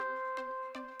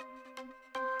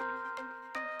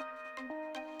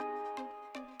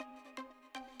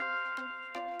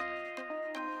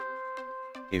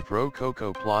If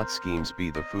Rococo plot schemes be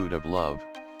the food of love,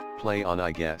 play on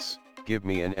I guess, give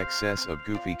me an excess of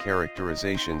goofy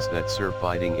characterizations that serve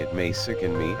fighting it may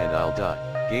sicken me and I'll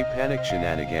die. Gay panic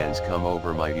shenanigans come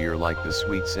over my ear like the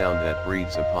sweet sound that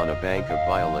breathes upon a bank of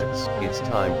violets. It's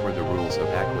time for the rules of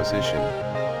acquisition,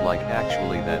 like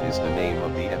actually that is the name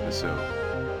of the episode.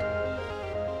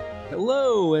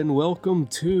 Hello and welcome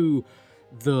to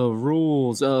The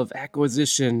Rules of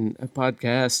Acquisition, a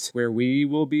podcast where we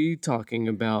will be talking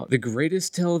about the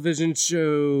greatest television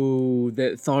show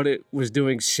that thought it was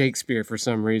doing Shakespeare for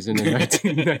some reason in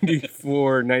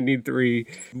 1994, 93.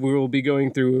 We will be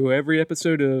going through every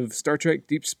episode of Star Trek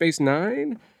Deep Space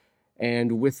Nine.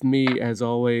 And with me, as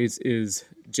always, is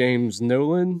James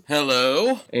Nolan.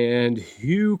 Hello. And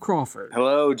Hugh Crawford.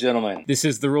 Hello, gentlemen. This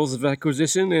is The Rules of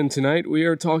Acquisition, and tonight we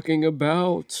are talking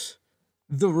about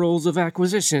The Rules of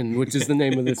Acquisition, which is the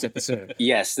name of this episode.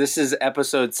 Yes, this is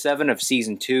episode 7 of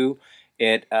season 2.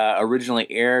 It originally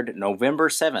aired November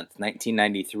 7th,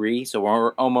 1993, so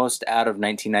we're almost out of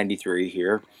 1993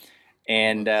 here.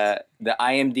 And the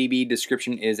IMDb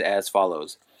description is as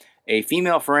follows. A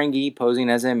female Ferengi posing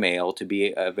as a male to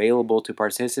be available to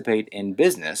participate in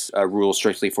business, a rule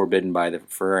strictly forbidden by the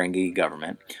Ferengi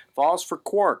government, falls for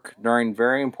Quark during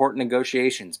very important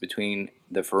negotiations between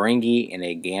the Ferengi and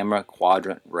a Gamma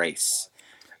Quadrant race.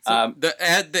 So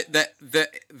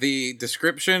the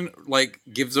description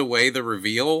gives away the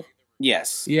reveal.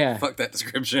 Yes. Yeah. Fuck that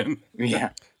description. Yeah.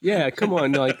 Yeah, come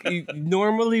on.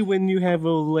 Normally when you have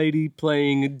a lady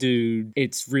playing a dude,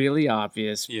 it's really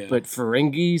obvious. Yeah. But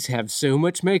Ferengis have so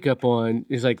much makeup on.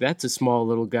 It's like, that's a small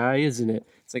little guy, isn't it?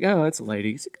 It's like, oh, that's a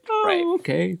lady. It's like, oh, Right.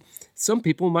 okay. Some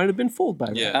people might have been fooled by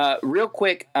that. Yeah. Real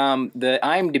quick, the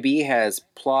IMDb has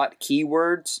plot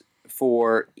keywords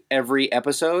for every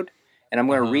episode, and I'm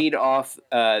going to read off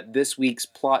this week's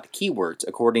plot keywords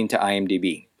according to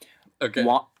IMDb. Okay.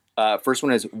 First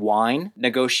one is wine,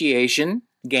 negotiation,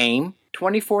 game,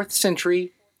 24th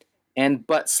century, and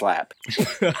butt slap.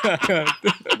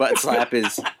 Butt slap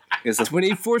is a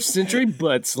 24th century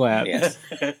butt slap. yes.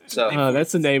 So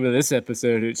That's the name of this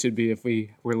episode. It should be if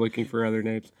we were looking for other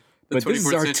names. The But this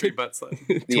is 24th our century butt slap.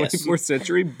 24th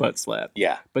century butt slap.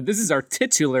 yeah. But this is our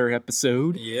titular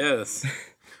episode. Yes.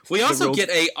 We also rules-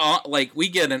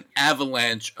 get an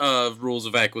avalanche of rules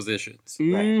of acquisitions.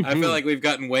 Mhm. I feel like we've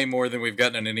gotten way more than we've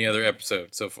gotten in any other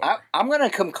episode so far. I'm going to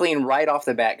come clean right off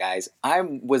the bat, guys. I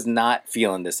was not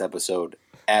feeling this episode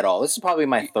at all. This is probably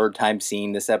my third time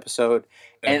seeing this episode.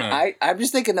 And I'm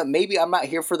just thinking that maybe I'm not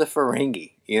here for the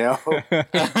Ferengi, you know?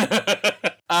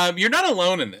 You're not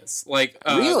alone in this.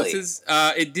 Really? This is,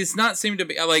 it does not seem to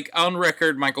be on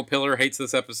record. Michael Piller hates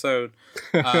this episode.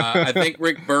 I think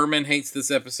Rick Berman hates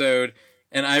this episode,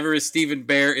 and Ira Stephen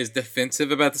Bear is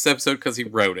defensive about this episode because he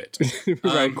wrote it.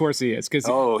 Right, of course he is. Because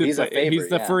he's a favorite, he's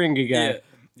the yeah. Ferengi guy.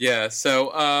 Yeah.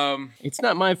 So, It's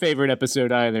not my favorite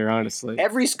episode either, honestly.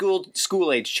 Every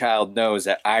school-age child knows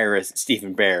that Ira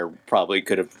Stephen Bear probably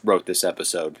could have wrote this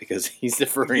episode because he's the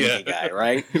Ferengi guy,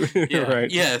 right? yeah, Right.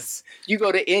 Yes. You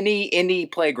go to any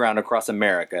playground across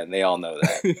America, and they all know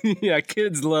that. Yeah,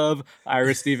 kids love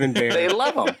Ira Stephen Bear. They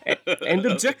love him. And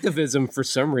objectivism for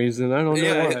some reason. I don't know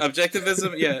Yeah, why.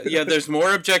 objectivism. Yeah. There's more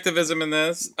objectivism in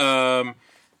this. I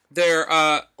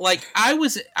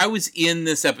was in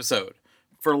this episode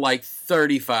for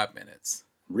 35 minutes.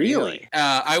 Really?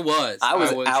 I was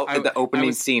out at the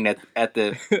opening scene at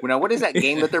the. Now, what is that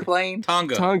game that they're playing?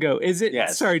 Tonga. Tongo, is it?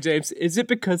 Yes. Sorry, James. Is it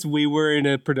because we were in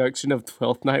a production of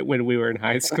Twelfth Night when we were in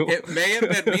high school? It may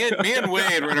have been me and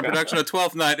Wade were in a production of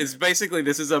 12th Night. Is basically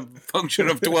this is a function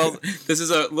of 12. This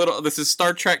is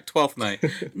Star Trek 12th Night.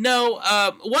 No,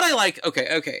 what I like.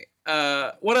 Okay.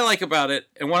 What I like about it,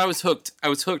 and what I was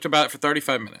hooked about it for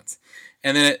 35 minutes,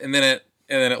 and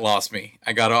then it lost me.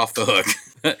 I got off the hook.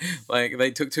 They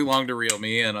took too long to reel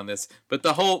me in on this. But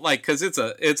the whole because it's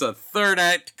a third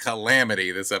act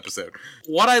calamity, this episode.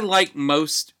 What I like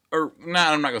most, or no,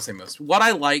 I'm not gonna say most. What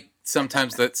I like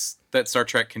sometimes that Star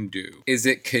Trek can do is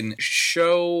it can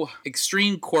show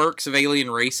extreme quirks of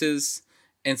alien races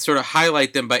and sort of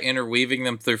highlight them by interweaving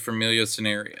them through familiar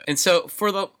scenario. And so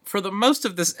for the most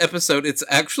of this episode, it's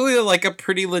actually a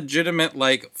pretty legitimate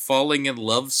falling in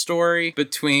love story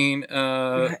between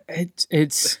It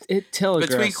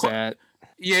telegraphs that.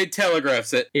 Yeah, it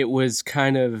telegraphs it. It was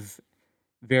kind of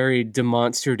very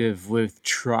demonstrative with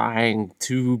trying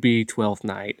to be Twelfth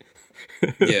Night.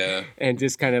 Yeah. And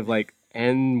just kind of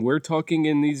and we're talking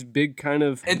in these big kind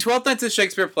of... And 12th Night's a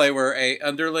Shakespeare play where a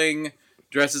underling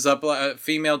dresses up, a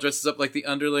female dresses up like the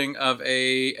underling of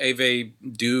a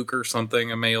duke or something,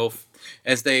 a male,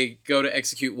 as they go to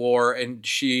execute war, and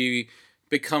she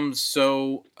becomes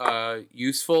so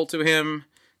useful to him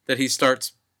that he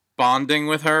starts bonding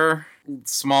with her,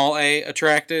 small a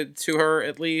attracted to her,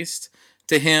 at least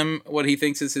to him, what he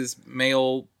thinks is his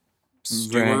male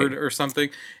steward or something.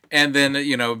 And then,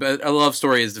 you know, a love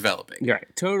story is developing. Right.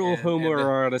 Total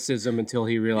homoeroticism until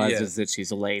he realizes that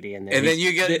she's a lady. And then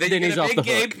you get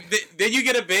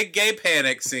a big gay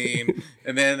panic scene.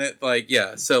 And then it, like,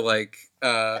 yeah. So, like,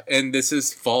 and this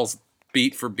is falls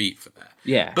beat for beat for that.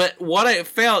 Yeah. But what I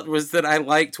felt was that I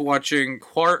liked watching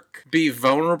Quark be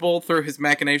vulnerable through his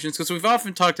machinations, because we've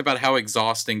often talked about how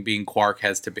exhausting being Quark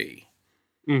has to be.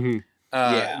 Mm-hmm.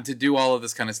 To do all of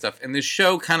this kind of stuff. And this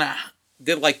show kind of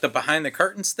did like the behind the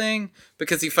curtains thing,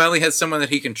 because he finally has someone that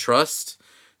he can trust.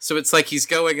 So it's like he's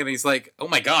going and he's like, "Oh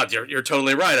my God, you're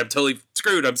totally right. I'm totally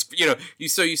screwed. You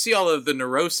see all of the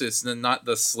neurosis and not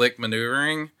the slick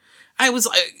maneuvering. I was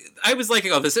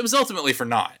liking all this. It was ultimately for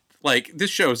naught. Like, this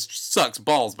show sucks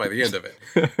balls by the end of it.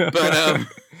 But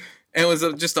it was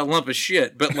just a lump of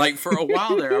shit. But like for a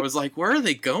while there, I was like, where are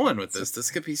they going with this? This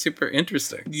could be super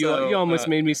interesting. You almost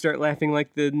made me start laughing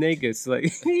like the Negus,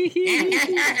 like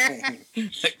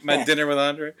My Dinner with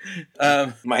Andre.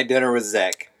 My Dinner with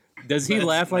Zach. Does he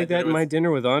laugh like that in My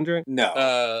Dinner with Andre?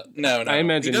 No. No. I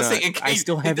imagine not. I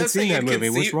still haven't seen that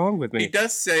movie. What's wrong with me? He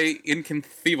does say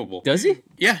inconceivable. Does he?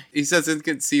 Yeah, he says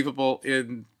inconceivable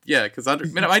in... Yeah, because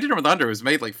My Dinner with Andre was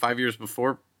made like 6 years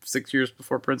before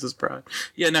Princess Bride.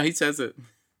 Yeah, no, he says it.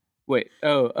 Wait,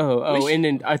 and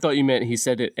then I thought you meant he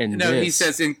said it in No, this.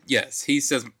 he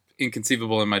says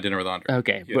inconceivable in My Dinner with Andre.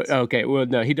 Okay, yes. Well,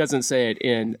 no, he doesn't say it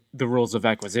in The Rules of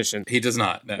Acquisition. He does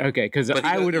not. No. Okay, because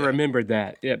I would have remembered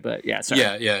that. Yeah, but yeah, sorry.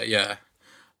 Yeah.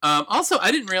 Also,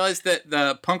 I didn't realize that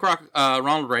the punk rock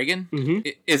Ronald Reagan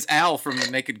is Al from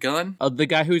The Naked Gun. The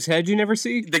guy whose head you never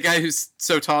see? The guy who's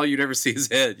so tall you never see his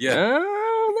head. Yeah.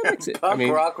 Oh, that makes it. Punk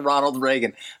rock Ronald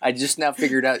Reagan. I just now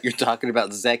figured out you're talking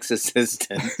about Zach's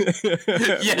assistant.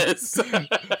 Yes.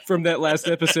 From that last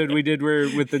episode we did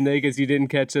where with the Negas, you didn't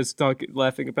catch us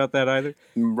laughing about that either?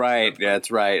 Right,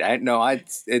 that's right.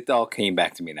 It all came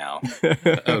back to me now.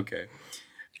 Okay.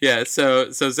 Yeah,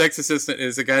 so Zach's assistant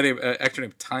is a guy named actor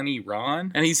named Tiny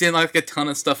Ron, and he's in like a ton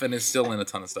of stuff and is still in a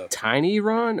ton of stuff. Tiny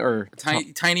Ron or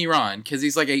Tiny Ron, because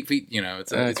he's like 8 feet. You know,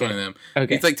 it's one of them.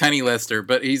 Okay. He's like Tiny Lester,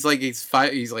 but he's like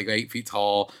 8 feet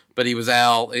tall. But he was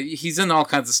Al. He's in all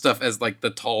kinds of stuff as like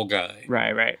the tall guy.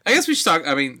 Right. I guess we should talk.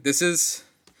 I mean, this is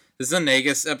a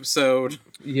Negus episode.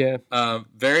 Yeah.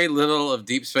 Very little of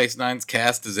Deep Space Nine's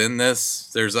cast is in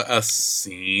this. There's a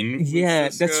scene. Yeah,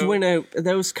 that's when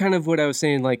that was kind of what I was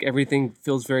saying. Like, everything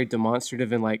feels very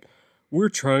demonstrative and like, we're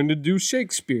trying to do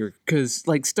Shakespeare. Because,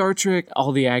 like, Star Trek,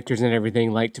 all the actors and everything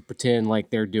like to pretend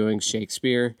like they're doing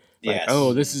Shakespeare. Like, yes.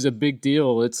 Oh, this is a big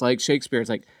deal. It's like Shakespeare. It's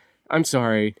like, I'm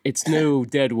sorry, it's no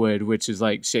Deadwood, which is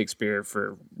like Shakespeare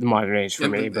for the modern age for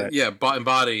me. But yeah,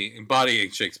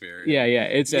 embodying Shakespeare. Yeah,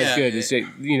 it's as good as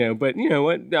But you know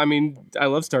what? I mean, I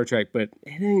love Star Trek, but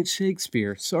it ain't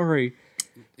Shakespeare. Sorry.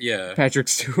 Yeah, Patrick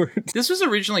Stewart. This was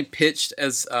originally pitched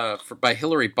as by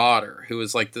Hilary Botter, who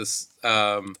was like this.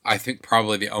 I think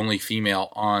probably the only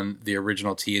female on the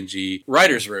original TNG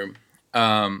writers' room.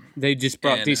 They just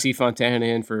brought DC Fontana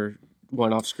in for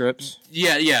one-off scripts.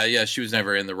 Yeah. She was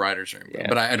never in the writers' room,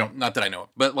 but I don't. Not that I know.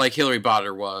 But like Hilary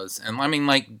Botter was, and I mean,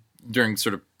 like during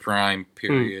sort of prime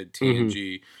period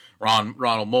TNG,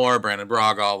 Ronald Moore, Brandon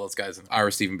Braga, all those guys, and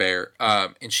Ira Stephen Bear,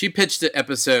 and she pitched an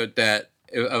episode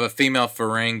of a female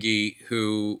Ferengi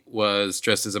who was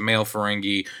dressed as a male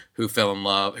Ferengi who fell in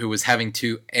love, who was having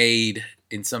to aid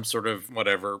in some sort of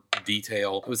whatever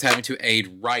detail, was having to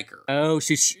aid Riker.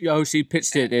 She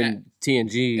pitched it in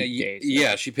TNG days.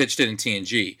 Yeah, she pitched it in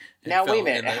TNG. Now wait a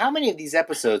minute. How many of these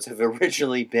episodes have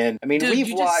originally been? I mean, Dude,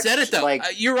 we've watched. Just said it though. Like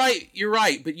you're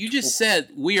right. But you just said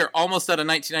we are almost out of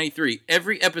 1993.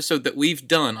 Every episode that we've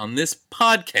done on this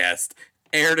podcast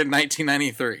aired in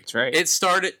 1993. That's right. It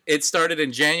started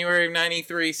in January of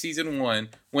 93, season 1,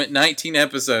 went 19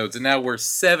 episodes, and now we're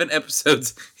 7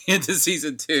 episodes into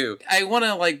season 2. I want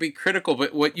to like be critical,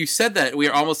 but what you said that we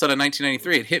are almost out of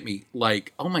 1993, it hit me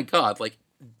like, oh my God, like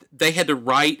they had to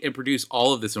write and produce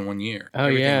all of this in 1 year. Oh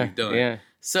yeah.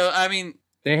 So I mean,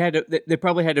 they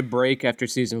probably had to break after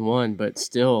season 1, but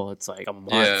still, it's like a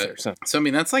month or something. So I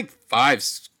mean, that's like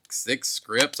 5-6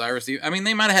 scripts I received. I mean,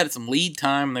 they might have had some lead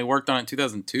time. They worked on it in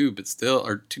 2002, but still,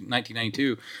 or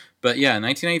 1992. But yeah,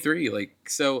 1993. Like,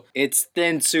 so it's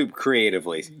thin soup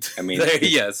creatively. I mean,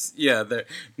 yes, yeah.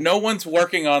 No one's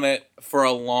working on it for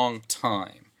a long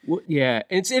time. Well, yeah,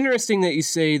 and it's interesting that you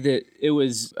say that it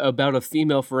was about a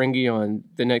female Ferengi on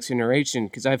The Next Generation,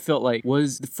 because I felt like,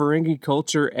 was the Ferengi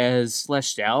culture as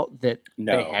fleshed out that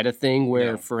No. they had a thing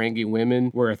where No. Ferengi women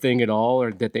were a thing at all,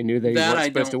 or that they knew they That weren't I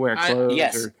supposed to don't- wear I- clothes?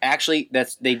 Yes, Or, actually,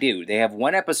 they do. They have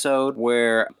one episode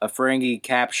where a Ferengi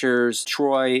captures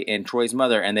Troy and Troy's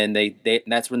mother, and then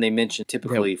that's when they mention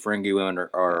typically Ferengi women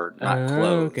are not Oh,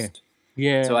 clothed. okay.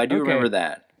 yeah, So I do okay. remember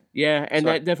that. Yeah, and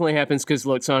So- that definitely happens because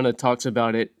Loxana talks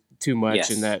about it too much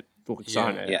Yes. in that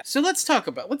Loxana. Yeah. So let's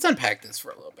unpack this for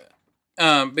a little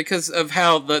bit. Because of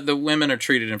how the women are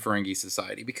treated in Ferengi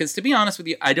society. Because to be honest with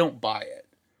you, I don't buy it.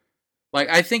 Like,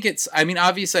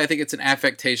 obviously I think it's an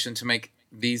affectation to make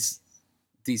these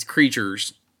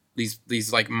creatures,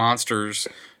 these like monsters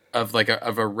of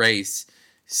a race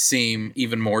seem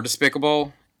even more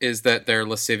despicable, is that they're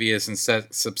lascivious and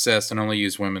sex obsessed and only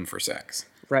use women for sex.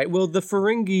 Right. Well, the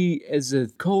Ferengi as a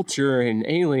culture and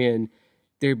alien,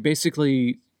 they're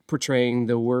basically portraying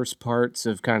the worst parts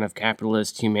of kind of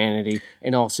capitalist humanity,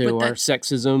 and also But our that-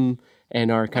 sexism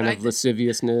and our kind I of thi-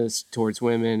 lasciviousness towards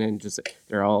women, and just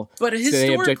they're all. But so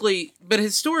they object-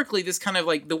 historically, this kind of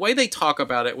like the way they talk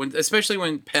about it, especially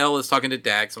when Pell is talking to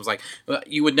Dax, I was like, well,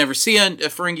 "You would never see a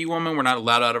Ferengi woman. We're not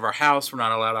allowed out of our house. We're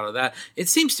not allowed out of that." It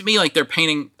seems to me like they're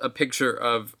painting a picture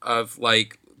of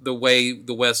like the way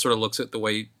the West sort of looks at the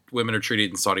way women are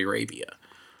treated in Saudi Arabia,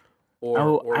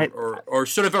 or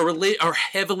sort of or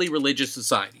heavily religious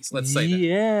societies. Let's say that.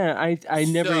 Yeah, I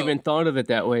never So- even thought of it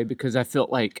that way, because I felt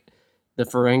like the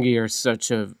Ferengi are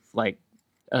such a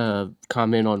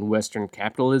comment on Western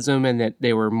capitalism, and that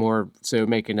they were more so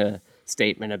making a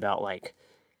statement about like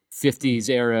 50s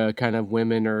era kind of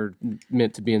women are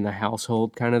meant to be in the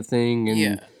household kind of thing, and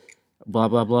Yeah. blah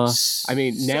blah blah. I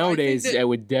mean, So I think nowadays that- that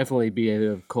would definitely be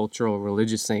a cultural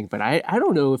religious thing, but I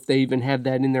don't know if they even had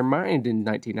that in their mind in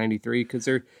 1993, because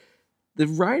they're the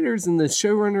writers and the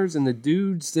showrunners and the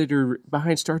dudes that are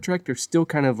behind Star Trek, they're still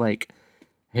kind of like,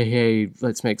 hey,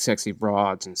 let's make sexy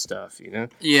broads and stuff, you know?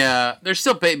 Yeah, they're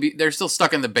still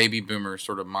stuck in the baby boomer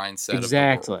sort of mindset. Of the world.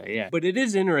 Exactly, yeah. But it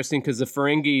is interesting because the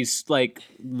Ferengis,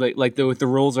 with the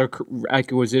rules of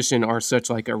acquisition, are such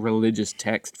like a religious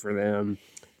text for them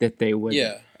that they would.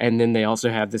 Yeah. And then they also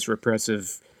have this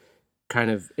repressive kind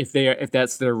of, if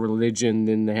that's their religion,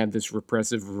 then they have this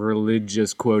repressive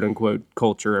religious quote unquote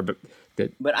culture.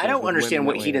 But I don't understand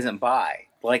what he doesn't buy.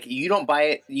 Like, you don't buy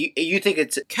it. You think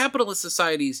it's Capitalist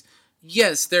societies,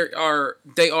 yes, they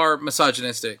are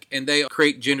misogynistic and they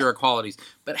create gender equalities,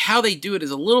 but how they do it is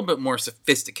a little bit more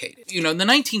sophisticated. You know, in the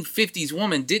 1950s,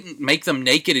 woman didn't make them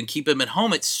naked and keep them at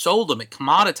home. It sold them. It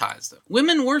commoditized them.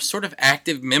 Women were sort of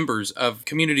active members of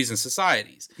communities and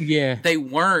societies. yeah. They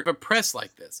weren't oppressed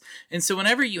like this. And so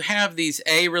whenever you have these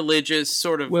religious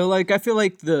sort of... Well, like, I feel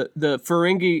like the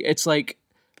Ferengi,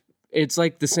 it's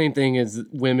like the same thing as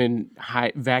women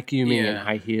vacuuming in Yeah.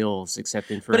 high heels,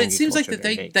 except in Ferengi But it seems like culture,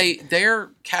 that they're naked. they're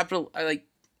capital like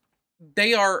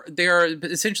they are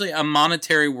essentially a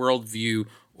monetary worldview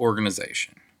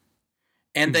organization,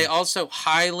 and they also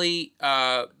highly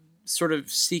sort of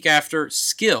seek after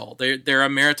skill. They're a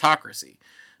meritocracy,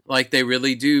 like they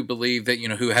really do believe that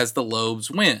who has the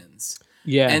lobes wins.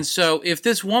 Yeah. And so, if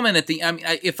this woman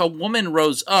if a woman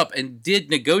rose up and did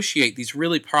negotiate these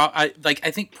really I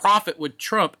think profit would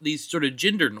trump these sort of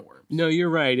gender norms. No, you're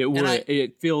right. It would.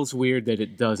 It feels weird that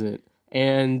it doesn't.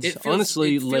 And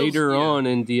honestly, later on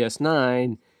in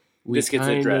DS9, this gets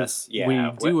addressed. Yeah, we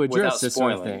do without address this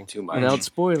sort of spoiling thing too much. without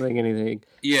spoiling anything.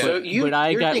 Yeah. So But I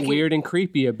you're got thinking- weird and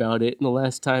creepy about it in the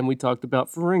last time we talked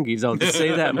about Ferengis. I'll just say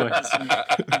that much.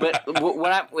 But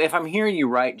if I'm hearing you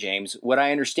right, James, what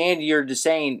I understand you're just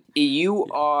saying, you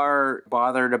are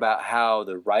bothered about how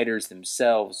the writers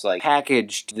themselves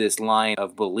packaged this line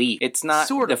of belief. It's not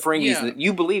Sort the of, Ferengis yeah. that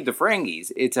you believe the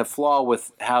Ferengis. It's a flaw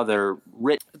with how they're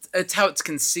written. It's how it's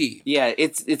conceived. Yeah,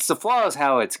 it's the flaw is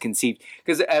how it's conceived.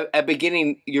 Because at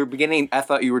beginning, I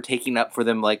thought you were taking up for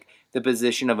them the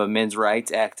position of a men's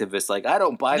rights activist. I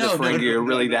don't buy the Ferengi are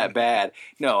really that bad.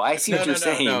 No, I see what you're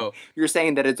saying. No. You're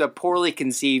saying that it's a poorly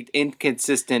conceived,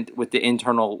 inconsistent with the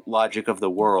internal logic of the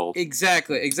world.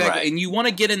 Exactly. Right. And you want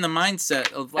to get in the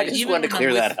mindset of I just even wanted to when clear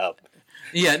I'm that up.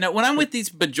 Yeah, no, when I'm with these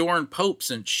Bajoran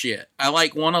popes and shit, I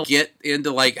want to get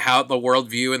into how the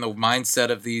worldview and the mindset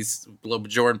of these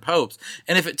Bajoran popes.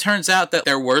 And if it turns out that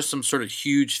there were some sort of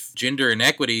huge gender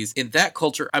inequities in that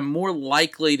culture, I'm more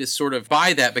likely to sort of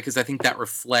buy that, because I think that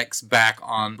reflects back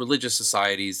on religious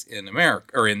societies in America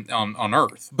or on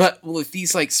Earth. But with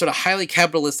these sort of highly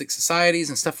capitalistic societies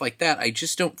and stuff like that, I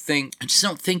just don't think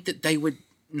that they would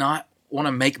not want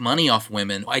to make money off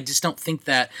women. I just don't think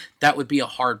that would be a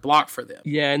hard block for them.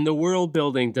 Yeah, and the world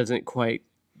building doesn't quite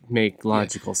make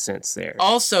logical sense there.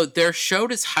 Also, they're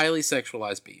showed as highly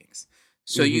sexualized beings.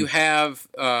 So you have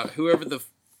whoever the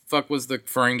fuck was the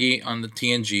Ferengi on the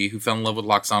TNG who fell in love with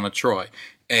Loxana Troy,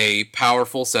 a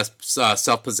powerful,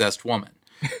 self-possessed woman.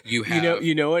 You have,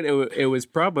 you know what? It was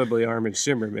probably Armin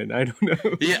Shimmerman. I don't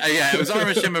know. yeah, it was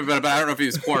Armin Shimmerman, but I don't know if he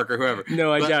was Quark or whoever.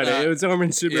 No, I doubt it. It was Armin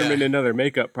Shimmerman and another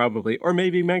makeup probably, or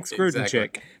maybe Max Grodinchik.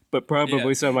 Exactly. But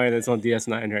probably somebody that's on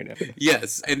DS9 right now.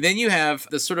 Yes, and then you have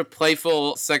the sort of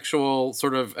playful sexual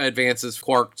sort of advances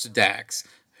Quark to Dax,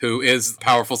 who is a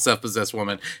powerful self-possessed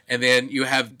woman, and then you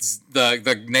have the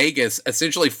Nagus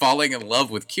essentially falling in love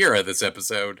with Kira this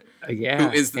episode. Yeah,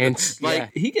 who is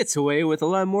he gets away with a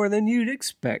lot more than you'd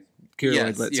expect. Kira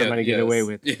would let somebody get away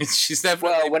with. She's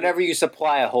definitely whenever you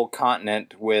supply a whole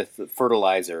continent with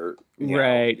fertilizer,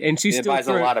 right? And she still buys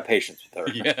a lot of patience with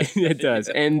her. Yeah. It does.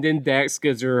 And then Dax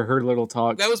gives her little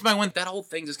talk. That was my one. That whole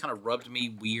thing just kind of rubbed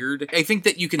me weird. I think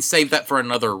that you can save that for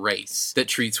another race that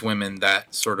treats women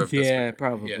that sort of. Yeah,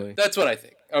 probably. Yeah, that's what I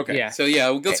think. Okay. Yeah. So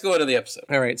let's go into the episode.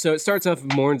 All right. So it starts off.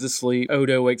 Morn's asleep.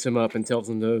 Odo wakes him up and tells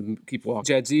him to keep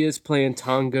walking. Jadzia's playing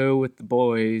Tongo with the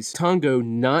boys. Tongo,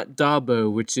 not Dabo,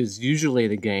 which is usually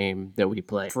the game that we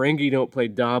play. Ferengi don't play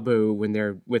Dabo when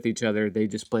they're with each other. They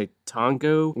just play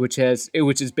Tongo, which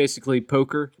is basically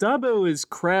poker. Dabo is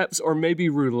craps or maybe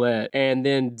roulette, and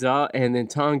then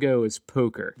Tongo is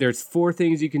poker. There's 4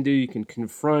 things you can do. You can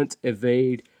confront,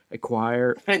 evade,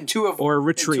 acquire, and or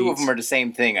retreat. 2 of them are the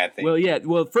same thing, I think. Well, yeah.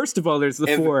 Well, first of all, there's the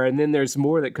 4, and then there's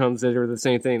more that comes that are the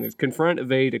same thing. There's confront,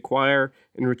 evade, acquire,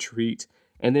 and retreat.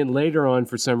 And then later on,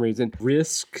 for some reason,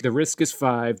 risk. The risk is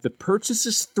 5. The purchase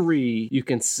is 3. You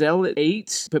can sell at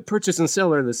 8, but purchase and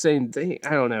sell are the same thing. I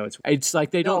don't know. It's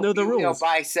like they don't know the rules.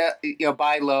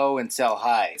 Buy low and sell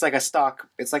high. It's like a stock.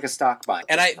 It's like a stock buying.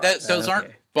 And those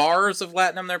aren't bars of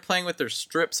latinum they're playing with. They're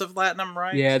strips of latinum,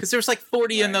 right? Yeah. Because there's like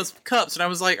 40 in those cups, and I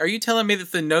was like, "Are you telling me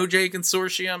that the NoJ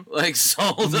Consortium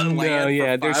sold a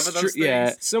land for 5 of those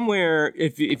things?" Somewhere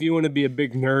if you want to be a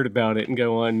big nerd about it and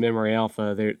go on Memory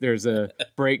Alpha, there's a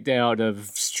breakdown of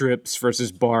strips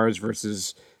versus bars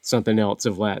versus something else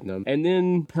of latinum. And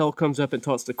then Pell comes up and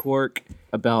talks to Quark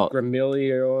about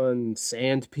Gramillion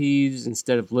sand peas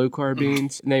instead of low carb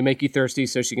beans, and they make you thirsty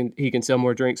so he can sell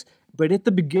more drinks. But at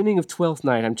the beginning of 12th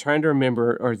Night, I'm trying to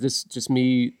remember, or is this just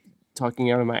me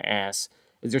talking out of my ass?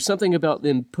 Is there something about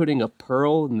them putting a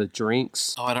pearl in the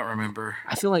drinks? Oh, I don't remember.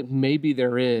 I feel like maybe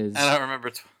there is. I don't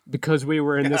remember. Because we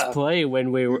were in this play when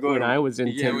I was in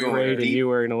 10th grade and you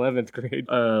were in 11th grade,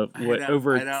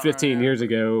 over 15 years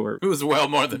ago. Or it was well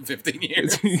more than 15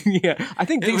 years. Yeah, I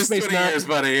think Deep Space 20 Nine. Years,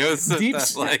 buddy. It was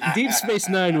Deep Space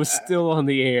Nine was still on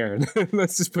the air.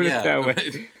 Let's just put it that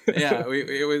way. Yeah,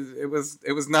 it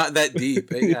was not that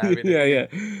deep. Yeah, yeah.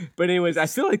 But anyways, I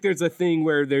feel like there's a thing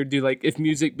where they do like if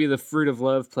music be the fruit of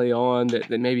love, play on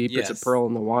that maybe he puts a pearl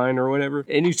in the wine or whatever.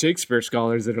 Any Shakespeare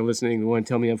scholars that are listening want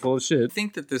to tell me I'm full of shit. I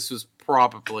think that this was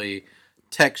probably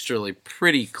texturally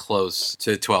pretty close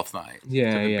to 12th Night.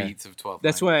 Yeah, to the beats of 12th Night.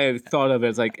 That's why I thought of it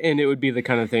as like, and it would be the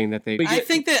kind of thing that they. I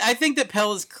think that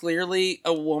Pell is clearly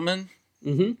a woman.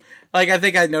 Mm-hmm. Like I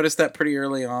think I noticed that pretty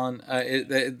early on.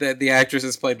 That the actress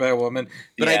is played by a woman,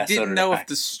 but I didn't know if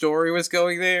the story was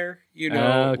going there.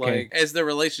 Okay. Like as the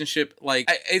relationship, like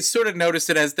I sort of noticed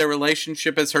it as their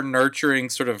relationship as her nurturing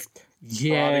sort of.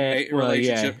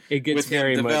 Relationship. It gets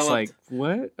very much like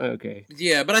what? Okay.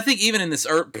 Yeah, but I think even in this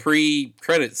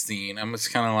pre-credit scene, I'm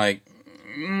just kind of like,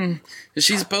 is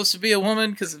she supposed to be a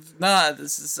woman? Because if not,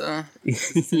 this is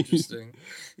interesting.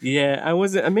 Yeah, I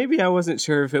wasn't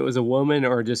sure if it was a woman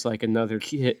or just like another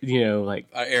kid, like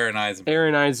Aaron Eisenberg.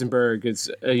 Aaron Eisenberg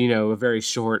is, a very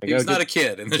short. He's not a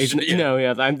kid in this show.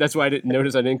 No, that's why I didn't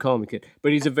notice. I didn't call him a kid,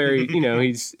 but he's a very,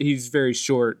 he's very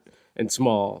short and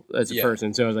small as a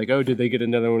person. So I was like, oh, did they get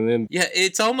another one of them? Yeah,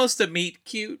 it's almost a meet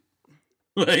cute.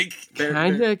 Like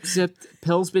kind of, except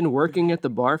Pell's been working at the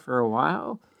bar for a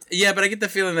while. Yeah, but I get the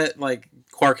feeling that like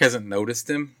Quark hasn't noticed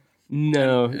him.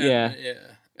 No, yeah.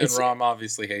 And Rom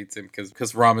obviously hates him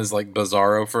because Rom is like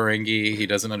bizarro Ferengi. He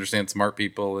doesn't understand smart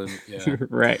people and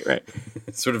right.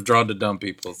 Sort of drawn to dumb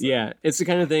people. So. Yeah, it's the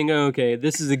kind of thing. Okay,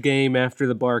 this is a game after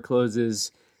the bar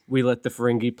closes. We let the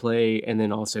Ferengi play, and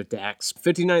then also Dax.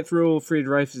 59th rule: free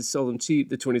advice is seldom cheap.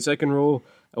 The 22nd rule: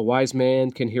 a wise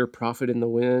man can hear profit in the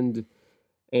wind.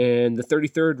 And the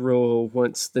 33rd rule: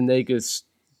 once the Nagus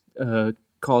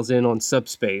calls in on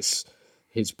subspace,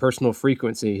 his personal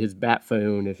frequency, his bat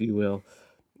phone, if you will,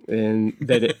 and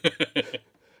that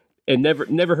it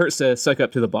never hurts to suck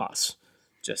up to the boss.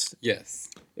 Just yeah.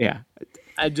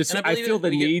 I feel the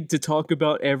need to talk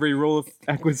about every role of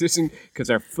acquisition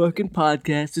because our fucking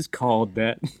podcast is called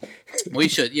that. We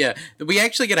should, yeah. We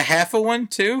actually get a half of one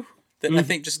too. that I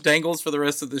think just dangles for the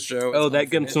rest of the show. Oh, It's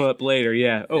that comes unfinished. up later.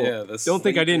 Yeah. Oh, Yeah, the don't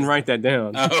think I sleep didn't is- write that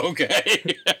down. Oh,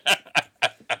 okay.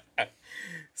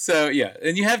 So yeah,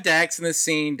 and you have Dax in this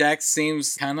scene. Dax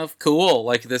seems kind of cool.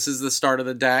 Like this is the start of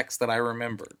the Dax that I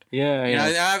remembered. Yeah, You know,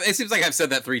 yeah. it seems like I've said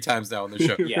that 3 times now on the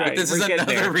show. Yeah, But this is we're getting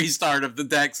another there. restart of the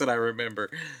Dax that I remember.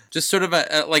 Just sort of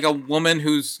like a woman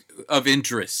who's of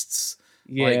interests.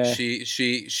 Yeah. Like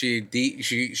she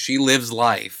lives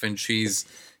life, and she's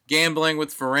gambling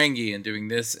with Ferengi and doing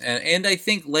this, and I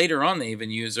think later on they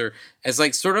even use her as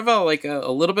like sort of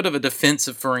a little bit of a defense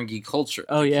of Ferengi culture.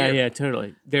 Oh yeah, Here. yeah,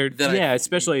 totally. They're That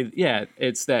especially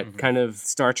it's that kind of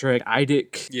Star Trek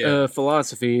eidetic Yeah.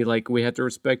 philosophy. Like we have to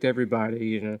respect everybody,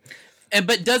 you know.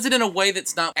 But does it in a way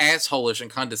that's not assholish and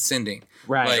condescending.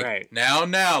 Right, like, right.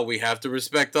 Now we have to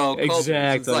respect all cultures. It's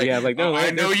Exactly, yeah, like, no, I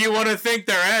they're- know you want to think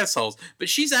they're assholes, but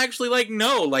she's actually like,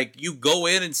 no, like you go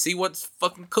in and see what's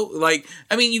fucking cool. Like,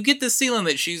 I mean, you get this feeling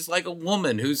that she's like a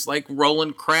woman who's like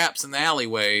rolling craps in the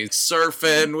alleyways,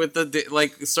 surfing with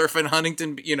surfing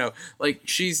Huntington, you know, like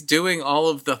she's doing all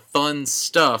of the fun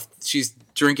stuff. She's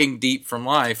drinking deep from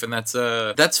life, and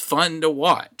that's fun to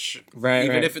watch. Right,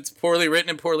 Even right. if it's poorly written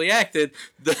and poorly acted.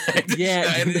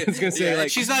 Yeah, I was gonna say,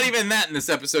 like- she's not even that in this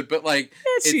episode, but like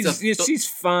She's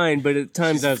fine, but at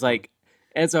times I was like,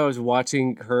 as I was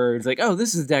watching her, it's like, oh,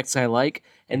 this is Dex I like,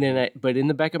 and then but in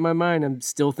the back of my mind, I'm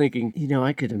still thinking, you know,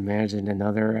 I could imagine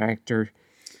another actor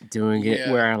doing it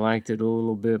Yeah. where I liked it a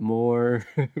little bit more,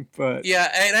 but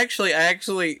yeah, and I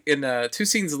actually in 2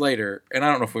 scenes later, and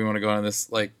I don't know if we want to go on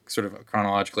this like sort of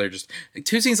chronologically or just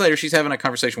 2 scenes later, she's having a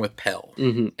conversation with Pell,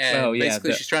 Mhm. and Oh, yeah,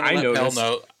 basically the- she's trying I to let Pell noticed.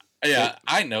 know. Yeah,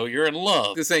 I know you're in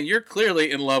love. She's saying you're clearly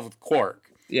in love with Quark.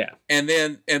 yeah. And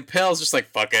Pell's just like,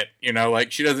 fuck it, you know,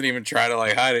 like she doesn't even try to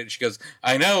like hide it. She goes,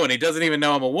 I know, and he doesn't even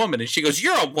know I'm a woman. And she goes,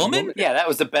 you're a woman? Yeah, that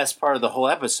was the best part of the whole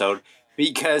episode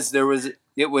because it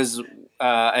was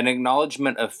an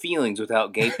acknowledgement of feelings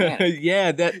without gay panic.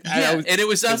 Yeah, that Yeah, and it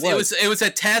was us. was. It was a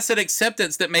tacit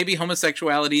acceptance that maybe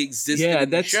homosexuality existed. yeah,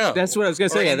 in the show. that's what I was gonna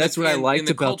Or say. Yeah, in the- that's what I in- in liked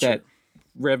the about culture. that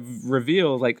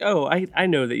reveal. Like, oh, I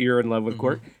know that you're in love with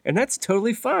Quark, and that's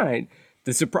totally fine.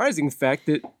 The surprising fact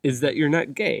is that you're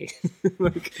not gay.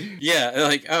 Like, Yeah,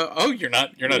 like oh, you're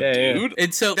not Yeah, a yeah. dude.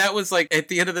 And so that was like at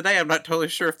the end of the day, I'm not totally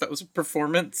sure if that was a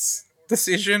performance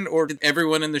decision or did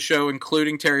everyone in the show,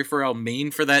 including Terry Farrell,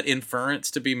 mean for that inference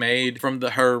to be made from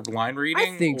her line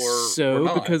reading. I think or so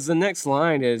not? because the next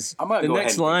line is I'm gonna the go ahead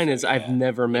next and line think is so, I've yeah.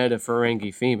 never met a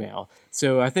Ferengi female.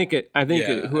 So I think Yeah, whoever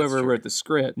that's true. wrote the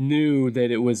script knew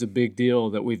that it was a big deal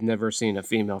that we've never seen a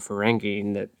female Ferengi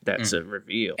and that's a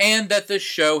reveal. and that the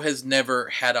show has never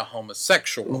had a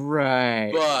homosexual.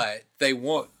 Right. But they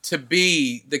want to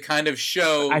be the kind of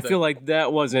show. I feel like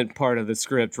that wasn't part of the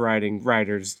script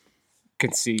writer's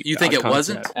conceit. You think it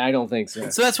wasn't? concept. I don't think so.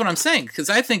 So that's what I'm saying, because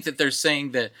I think that they're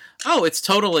saying that, oh, it's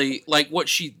totally like what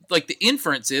the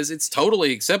inference is, it's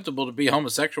totally acceptable to be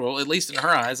homosexual, at least in her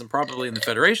eyes and probably in the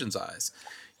Federation's eyes.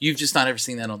 You've just not ever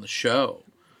seen that on the show.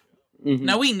 Mhm.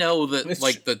 Now we know that It's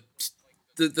like the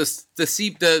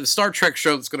Star Trek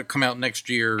show that's going to come out next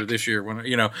year or this year, when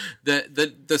you know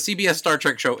the CBS Star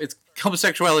Trek show, it's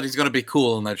homosexuality is going to be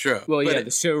cool in that show. Well, But yeah, it-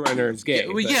 the showrunner is gay. yeah,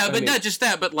 well, yeah, I but mean, not just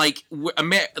that, but like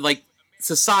like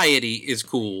society is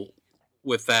cool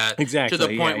with that Exactly, to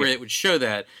the point yeah, where yeah. it would show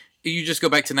that. You just go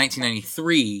back to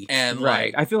 1993 and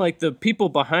right. like I feel like the people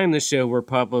behind the show were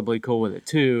probably cool with it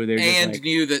too. They're just and like,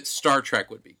 knew that Star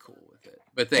Trek would be cool with it,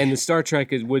 but they and the Star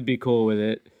Trek would be cool with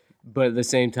it, but at the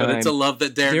same time, but it's a love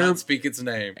that dare they're- not speak its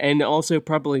name. and also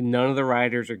probably none of the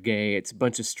writers are gay. It's a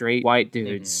bunch of straight white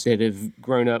dudes Mm-hmm. that have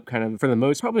grown up kind of for the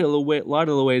most, probably a lot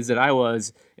of the ways that I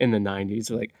was in the '90s.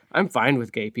 Like I'm fine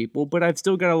with gay people, but I've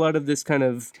still got a lot of this kind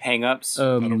of Hang-ups.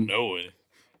 know it.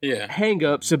 Yeah.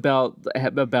 hang-ups about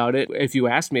it. If you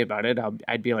ask me about it,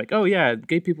 I'd be like, oh yeah,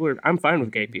 gay people are. I'm fine with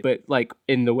gay people, but like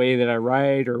in the way that I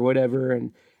write or whatever,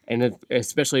 and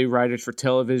especially writers for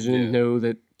television Yeah. know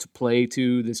that to play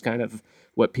to this kind of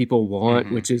what people want,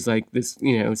 Mm-hmm. which is like this,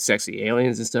 sexy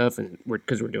aliens and stuff, and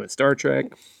because we're doing Star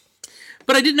Trek.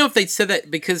 But I didn't know if they said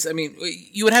that because I mean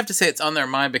you would have to say it's on their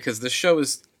mind because the show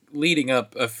is leading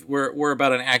up. We're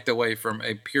about an act away from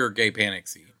a pure gay panic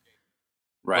scene.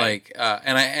 right. Like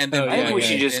and then Oh, I think yeah, we yeah.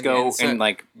 should just and- go and so- and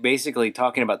like basically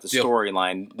talking about the Deal.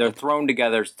 storyline. They're thrown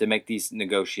together to make these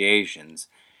negotiations,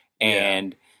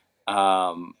 and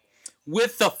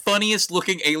with the funniest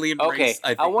looking alien okay, race.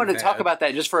 I want to talk about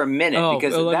that just for a minute Oh,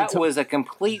 because let me that ta- was a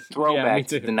complete Yeah, throwback me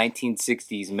to too. the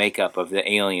 1960s makeup of the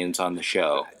aliens on the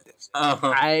show,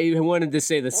 Uh-huh. I wanted to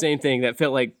say the same thing. That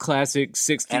felt like classic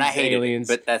 '60s and I hated aliens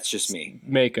it, but that's just me.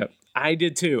 makeup. I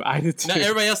did too. No,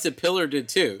 everybody else did. Pillar did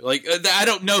too. Like I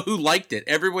don't know who liked it.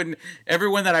 Everyone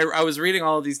that I was reading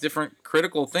all of these different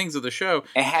critical things of the show.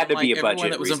 It had to be a budget.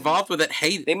 Everyone that was involved with it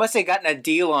hated. They must have gotten a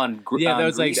deal on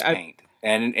grease paint.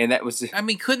 And that was. I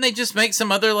mean, couldn't they just make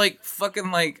some other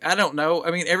fucking I don't know? I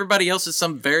mean, everybody else has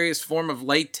some various form of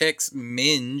latex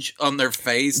minge on their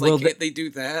face. Can't they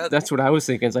do that? That's what I was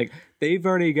thinking. It's like they've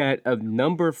already got a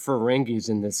number of Ferengis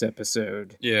in this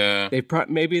episode. Yeah,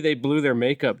 maybe they blew their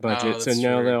makeup budget, so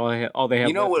now all they have.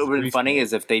 You know what would have been funny paint.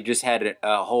 is if they just had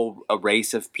a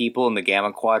race of people in the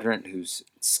Gamma Quadrant whose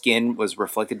skin was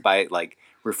reflected by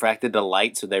refracted the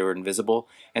light, so they were invisible,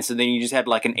 and so then you just had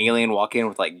an alien walk in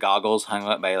with goggles hung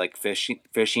up by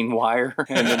fishing wire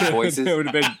and then voices. That would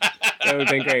have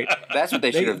been great. That's what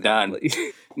they should have done.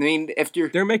 I mean, if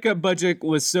their makeup budget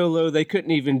was so low they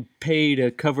couldn't even pay to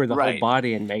cover the whole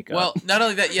body in makeup. Well, not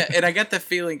only that, yeah, and I got the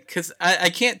feeling because I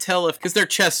can't tell because their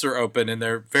chests are open and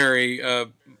they're very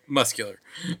muscular,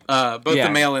 both the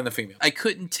male and the female. I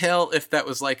couldn't tell if that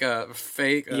was a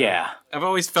fake. I've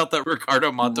always felt that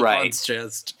Ricardo Montalban's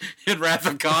chest in Wrath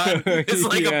of Khan is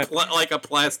a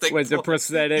plastic. Was a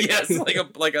prosthetic? Yes,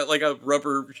 like a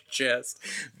rubber chest.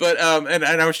 But and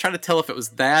I was trying to tell if it was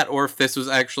that or if this was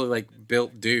actually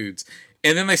built dudes.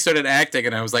 And then they started acting,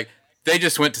 and I was like, they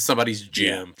just went to somebody's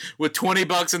gym with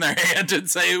 $20 in their hand and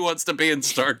say who wants to be in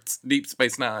Deep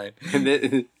Space Nine. And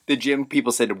the gym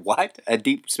people said, "What? A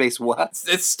Deep Space what?"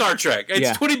 It's Star Trek. It's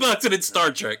 $20 and it's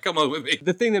Star Trek. Come on with me.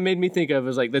 The thing that made me think of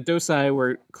is the Docai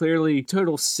were clearly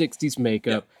total 60s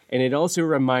makeup. Yep. And it also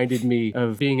reminded me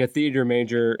of being a theater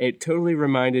major. It totally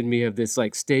reminded me of this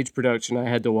stage production I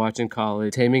had to watch in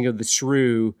college, Taming of the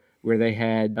Shrew, where they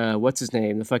had, what's his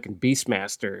name? The fucking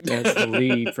Beastmaster as the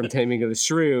lead from Taming of the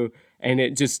Shrew. And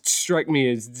it just struck me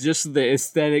as just the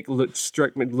aesthetic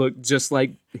looked just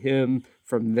like him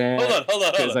from that.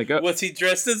 Hold on. Was he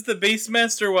dressed as the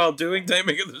Beastmaster while doing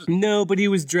Taming of the Shrew? No, but he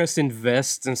was dressed in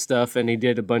vests and stuff, and he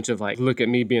did a bunch of look at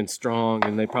me being strong,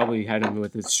 and they probably had him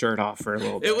with his shirt off for a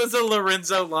little bit. It was a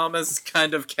Lorenzo Lamas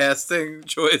kind of casting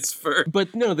choice for...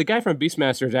 But no, the guy from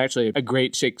Beastmaster is actually a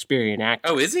great Shakespearean actor.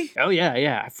 Oh, is he? Oh,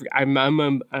 yeah.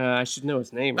 I should know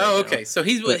his name right now. Okay, so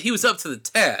he was up to the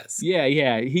task.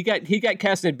 Yeah. He got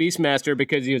cast in Beastmaster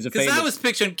because he was a famous... Because I was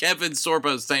picturing Kevin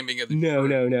Sorbo's Taming of the Shrew.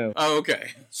 No. Oh, okay.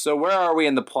 So where are we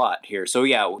in the plot here? So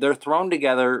they're thrown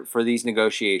together for these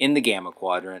negotiations in the Gamma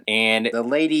Quadrant, and the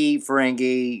lady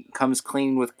Ferengi comes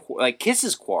clean with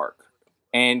kisses Quark,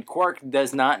 and Quark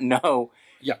does not know.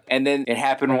 Yeah. And then it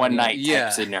happened one night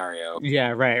type scenario. Yeah,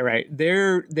 right.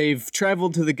 They've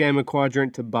traveled to the Gamma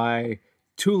Quadrant to buy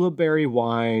tulip berry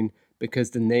wine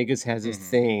because the Nagus has this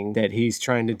thing that he's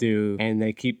trying to do, and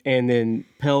then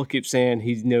Pell keeps saying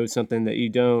he knows something that you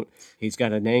don't. He's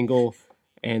got an angle.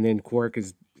 And then Quark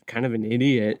is kind of an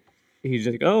idiot. He's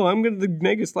like, the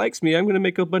Nagus likes me. I'm going to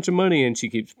make a bunch of money. And she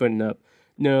keeps putting up,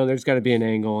 no, there's got to be an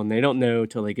angle. And they don't know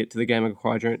till they get to the Gamma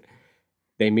Quadrant.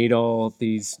 They meet all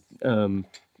these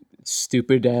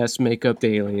stupid-ass makeup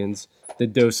aliens, the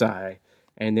Docai.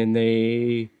 And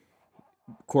then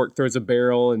Quark throws a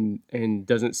barrel and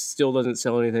still doesn't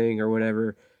sell anything or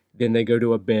whatever. Then they go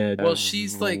to a bed. Well,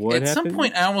 she's at some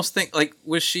point, I almost think,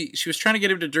 she was trying to get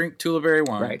him to drink Tullaberry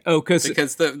wine. Right. Oh, because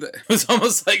it was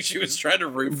almost like she was trying to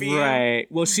roofie him. Right.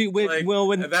 Well,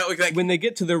 when they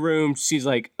get to the room, she's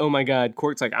like, oh my God,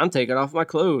 Quark's like, I'm taking off my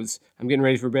clothes. I'm getting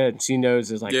ready for bed. And she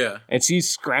knows and she's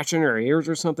scratching her ears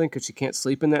or something because she can't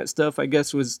sleep in that stuff, I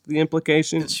guess was the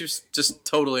implication. And she was just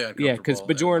totally uncomfortable. Yeah, because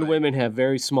Bajoran women have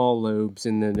very small lobes,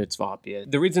 and then it's obvious.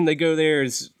 The reason they go there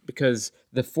is because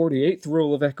the 48th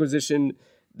rule of acquisition,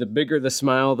 the bigger the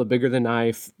smile, the bigger the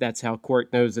knife. That's how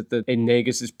Quark knows that the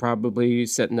Nagus is probably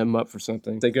setting them up for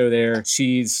something. They go there.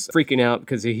 She's freaking out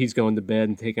because he's going to bed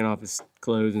and taking off his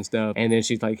clothes and stuff. And then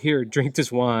she's like, here, drink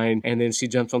this wine. And then she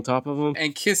jumps on top of him.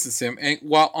 And kisses him and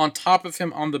while on top of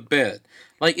him on the bed.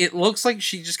 It looks like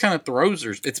she just kind of throws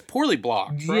her. It's poorly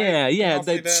blocked, right? Yeah.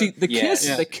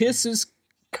 The kiss is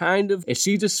kind of... Is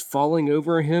she just falling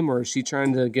over him or is she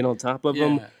trying to get on top of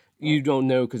him? You don't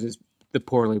know because it's the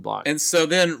poorly blocked. And so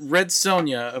then Red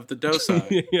Sonja of the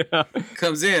Docai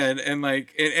comes in and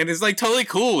is totally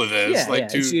cool with this.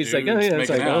 She's like,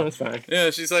 it's fine. Yeah,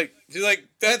 she's like,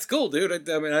 that's cool, dude.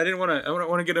 I mean, I don't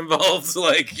want to get involved.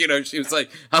 She was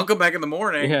like, I'll come back in the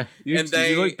morning. Yeah, you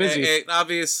look busy.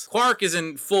 Obvious Quark is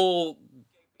in full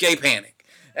gay panic.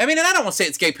 I mean, and I don't want to say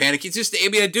it's gay panic. It's just,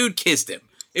 a dude kissed him.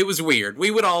 It was weird.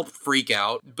 We would all freak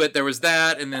out, but there was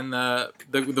that, and then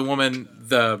the woman,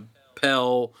 the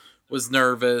Pell, was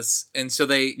nervous, and so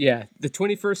they... Yeah, the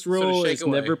 21st rule is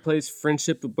away. Never place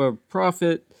friendship above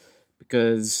profit,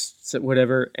 because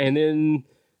whatever, and then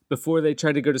before they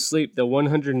try to go to sleep, the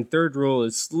 103rd rule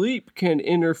is sleep can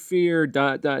interfere ...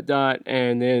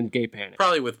 and then gay panic.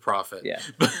 Probably with profit. Yeah,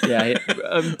 yeah,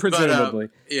 presumably.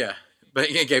 Yeah. But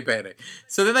yeah, gay panic.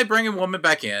 So then they bring a woman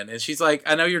back in, and she's like,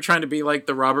 I know you're trying to be like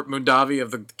the Robert Mondavi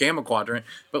of the Gamma Quadrant,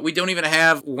 but we don't even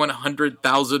have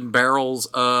 100,000 barrels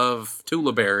of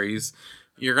Tula berries.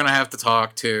 You're going to have to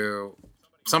talk to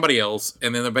somebody else.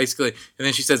 And then they're basically, and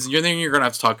then she says, you're going to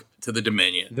have to talk to the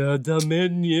Dominion. The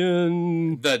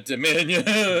Dominion. The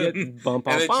Dominion. Bum,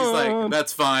 bum, and then she's like,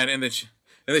 that's fine. And then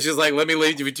she's like, let me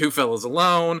leave you two fellas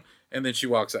alone. And then she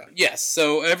walks out. Yes,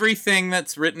 so everything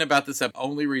that's written about this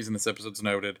only reason this episode's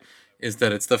noted is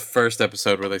that it's the first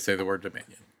episode where they say the word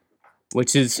Dominion.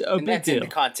 Which is a big that's deal. In the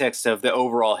context of the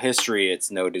overall history, it's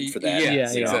noted for that.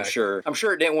 Yeah, exactly. I'm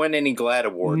sure it didn't win any GLAAD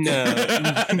awards.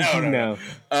 No.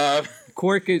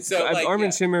 Quark is... So, like, Armin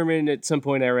Shimmerman, at some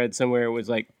point I read somewhere, was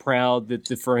like proud that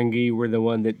the Ferengi were the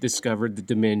one that discovered the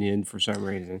Dominion for some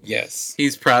reason. Yes,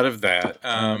 he's proud of that.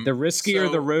 The riskier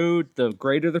the road, the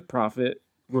greater the profit.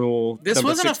 Rule. This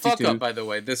wasn't 62. a fuck up, by the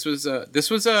way. This was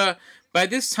a. By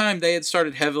this time, they had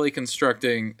started heavily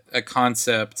constructing a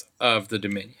concept of the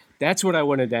Dominion. That's what I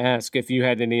wanted to ask. If you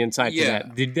had any insight to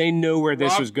that, did they know where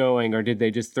this was going, or did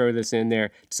they just throw this in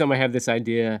there? Did somebody have this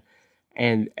idea,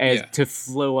 and to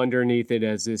flow underneath it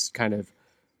as this kind of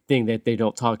thing that they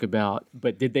don't talk about?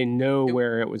 But did they know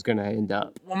where it was going to end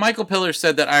up? Well, Michael Piller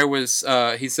said that I was.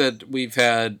 He said we've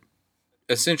had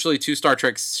essentially 2 Star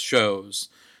Trek shows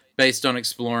based on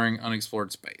exploring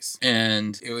unexplored space.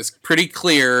 And it was pretty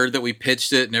clear that we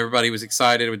pitched it and everybody was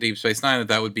excited with Deep Space Nine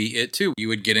that would be it too. You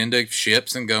would get into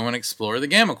ships and go and explore the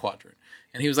Gamma Quadrant.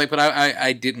 And he was like, but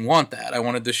I didn't want that. I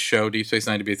wanted the show Deep Space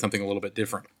Nine to be something a little bit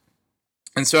different.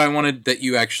 And so I wanted that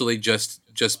you actually just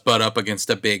butt up against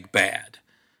a big bad.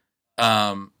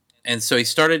 And so he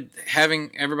started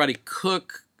having everybody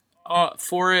cook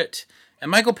for it.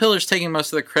 And Michael Piller's taking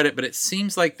most of the credit, but it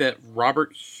seems like that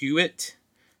Robert Hewitt,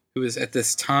 who is at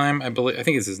this time, I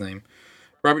think it's his name.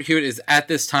 Robert Hewitt is at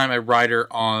this time a writer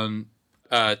on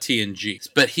TNG.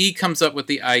 But he comes up with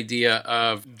the idea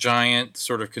of giant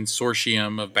sort of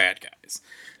consortium of bad guys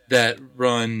that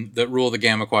rule the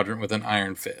Gamma Quadrant with an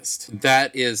iron fist.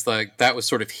 That was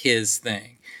sort of his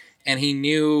thing. And he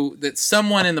knew that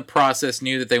someone in the process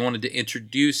knew that they wanted to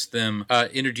introduce them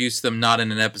not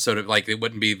in an episode of, like, it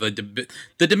wouldn't be the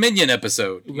Dominion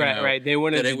episode. Right. They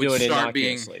wanted to do it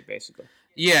innocuously, basically.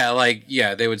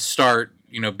 Yeah, they would start,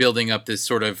 building up this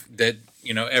sort of that,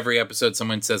 every episode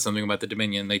someone says something about the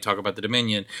Dominion, they talk about the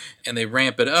Dominion, and they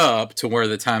ramp it up to where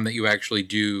the time that you actually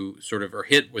do sort of are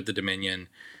hit with the Dominion,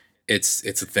 it's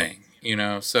a thing,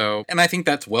 So, and I think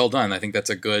that's well done. I think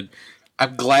that's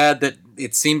I'm glad that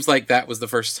it seems like that was the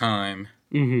first time.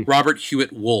 Mm-hmm. Robert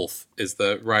Hewitt Wolf is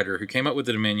the writer who came up with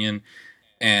the Dominion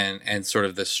and sort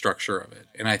of the structure of it.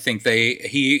 And I think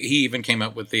he even came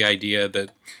up with the idea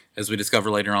that, as we discover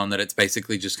later on, that it's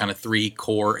basically just kind of 3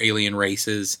 core alien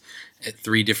races at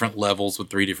 3 different levels with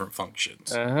 3 different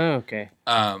functions. Okay.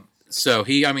 So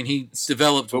he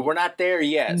developed, but we're not there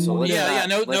yet. So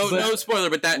no spoiler,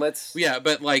 but that.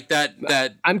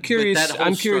 I'm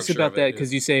curious about that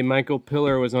because you say Michael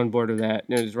Piller was on board of that,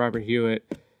 and it was Robert Hewitt.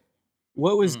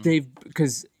 What was Dave?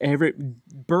 Because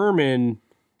Berman.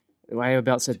 I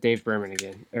about said Dave Berman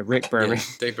again. Rick Berman. Yeah,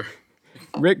 Dave Berman.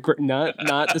 Not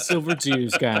the Silver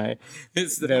Jews guy.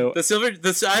 It's the Silver.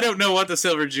 I don't know what the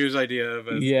Silver Jews idea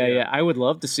is. Yeah. I would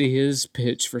love to see his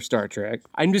pitch for Star Trek.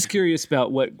 I'm just curious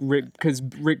about what because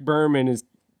Rick Berman is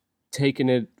taking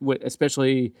it,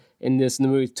 especially in the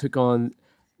movie, took on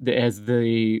as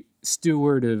the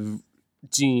steward of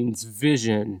Gene's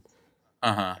vision.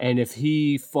 Uh-huh. And if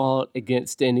he fought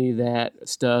against any of that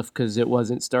stuff because it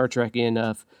wasn't Star Trek-y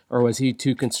enough, or was he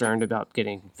too concerned about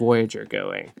getting Voyager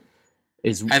going?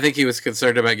 I think he was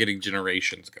concerned about getting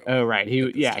Generations going. Oh, right. He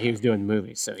was doing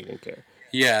movies, so he didn't care.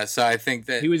 Yeah, so I think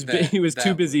that he was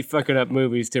too busy fucking up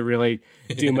movies to really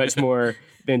do much more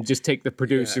than just take the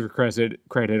producer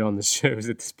credit on the shows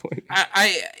at this point.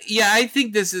 I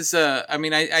think this is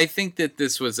I think that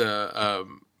this was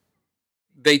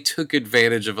they took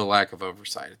advantage of a lack of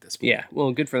oversight at this point. Yeah,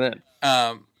 well, good for them.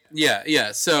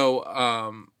 Yeah. So,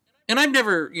 and I've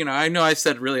never, I know I've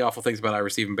said really awful things about Ira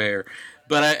Steven Behr,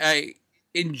 but I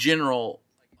in general,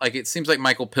 like, it seems like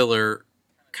Michael Piller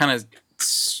kind of,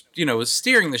 was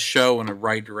steering the show in the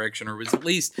right direction, or was at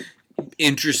least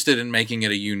interested in making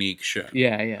it a unique show.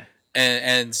 Yeah.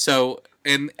 And so,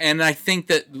 and I think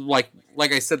that, like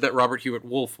I said, that Robert Hewitt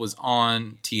Wolf was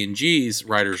on TNG's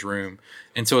writer's room,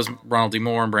 and so was Ronald D.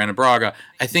 Moore and Brandon Braga.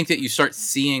 I think that you start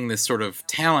seeing this sort of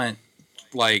talent,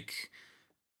 like,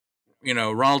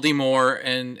 Ronald D. Moore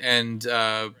and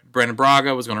Brandon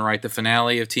Braga was going to write the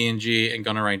finale of TNG and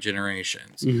going to write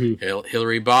Generations.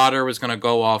 Hilary Botter was going to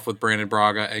go off with Brandon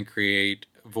Braga and create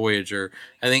Voyager.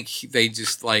 I think they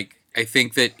just I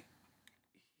think that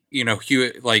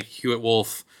Hewitt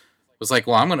Wolf was like,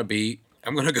 well, I'm going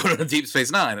to go to Deep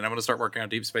Space Nine and I'm going to start working on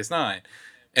Deep Space Nine.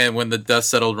 And when the dust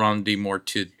settled, Ronald D. Moore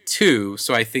to 2.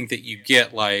 So I think that you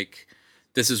get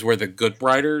this is where the good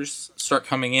writers start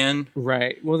coming in,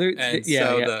 right? Well,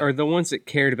 or the ones that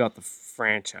cared about the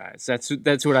franchise. That's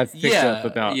what I've picked up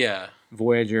about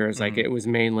Voyager. Is it was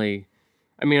mainly,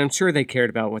 I mean, I'm sure they cared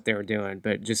about what they were doing,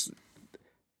 but just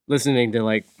listening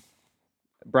to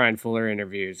Brian Fuller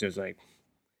interviews, it was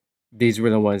these were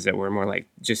the ones that were more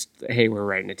just, hey, we're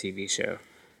writing a TV show.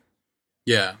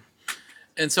 Yeah,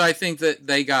 and so I think that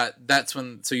that's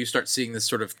when you start seeing this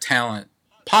sort of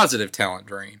positive talent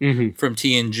drain from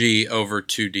TNG over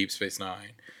to Deep Space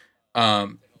Nine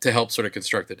to help sort of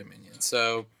construct the Dominion.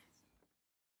 So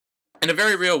in a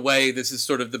very real way, this is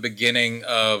sort of the beginning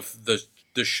of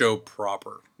the show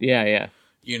proper. Yeah.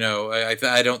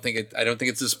 I don't think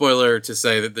it's a spoiler to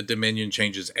say that the Dominion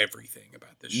changes everything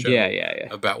about this show. Yeah.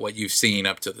 About what you've seen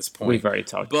up to this point. We've already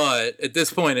talked. But at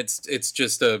this point, it's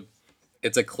just a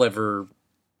clever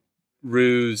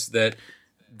ruse that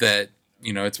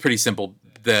it's pretty simple.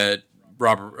 That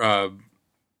Robert,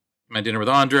 My Dinner with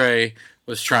Andre,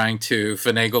 was trying to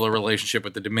finagle a relationship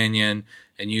with the Dominion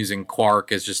and using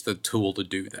Quark as just the tool to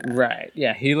do that. Right.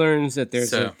 Yeah. He learns that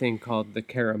there's a thing called the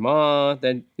Karama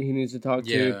that he needs to talk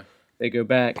to. They go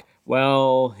back.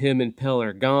 Well, him and Pell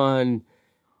are gone.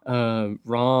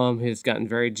 Rom has gotten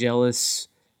very jealous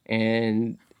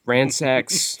and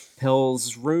ransacks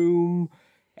Pell's room.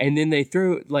 And then they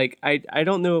throw, I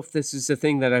don't know if this is a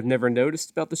thing that I've never noticed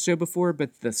about the show before,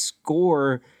 but the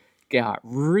score got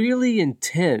really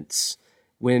intense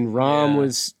when Rom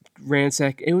was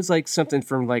ransacked. It was something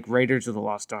from Raiders of the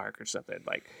Lost Ark or something.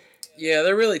 Yeah,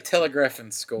 they're really telegraphing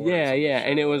scores. Yeah.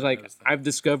 And it was I've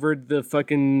discovered the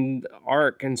fucking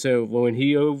Ark. And so when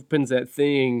he opens that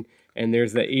thing and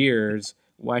there's the ears,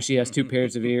 why she has 2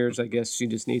 pairs of ears, I guess she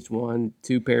just needs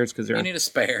 2 pairs because they're... You need a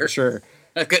spare. Sure.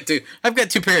 I've got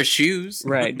 2 pairs of shoes.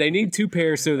 Right. They need 2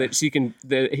 pairs so that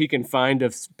he can find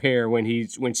a pair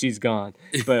when she's gone.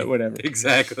 But whatever.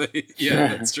 Exactly. Yeah,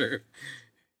 that's true.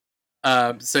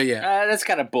 That's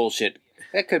kind of bullshit.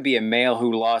 That could be a male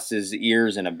who lost his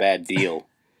ears in a bad deal.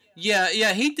 Yeah.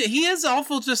 He is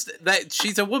awful. Just that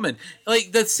she's a woman.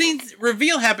 The scene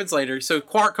reveal happens later. So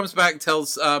Quark comes back and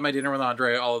tells My Dinner with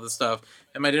Andre all of this stuff.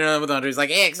 And My Dinner with Andre is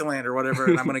excellent or whatever,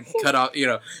 and I'm gonna cut off,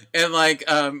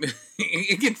 and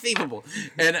inconceivable.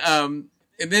 And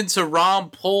then so Rom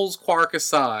pulls Quark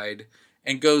aside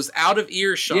and goes out of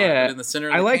earshot in the center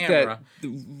of the camera. That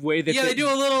the way that they do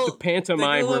a little the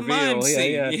pantomime reveal.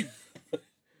 Yeah.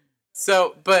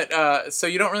 So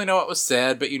you don't really know what was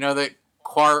said, but you know that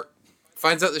Quark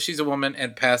finds out that she's a woman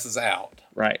and passes out.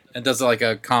 Right. And does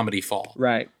a comedy fall.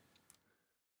 Right.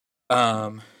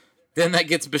 Then that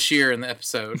gets Bashir in the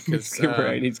episode.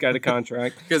 Right, he's got a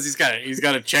contract. Because he's got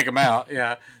to check him out,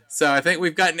 yeah. So I think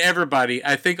we've gotten everybody.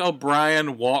 I think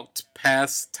O'Brien walked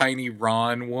past Tiny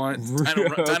Ron once.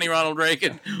 Tiny Ronald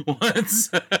Reagan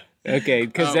once. Okay,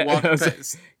 because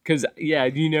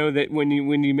you know that when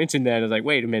you mentioned that, I was like,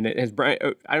 wait a minute, has Brian?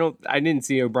 I didn't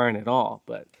see O'Brien at all,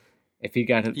 but if he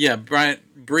got it, Brian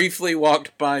briefly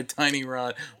walked by Tiny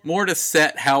Ron, more to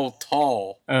set how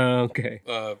tall. Okay.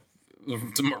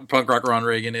 Punk rock Ron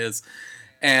Reagan is,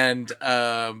 and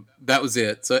that was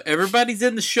it. So everybody's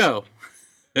in the show.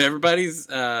 Everybody's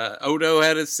Odo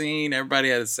had a scene. Everybody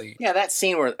had a scene. Yeah, that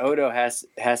scene where Odo has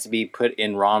to be put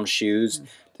in Rom's shoes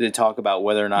to talk about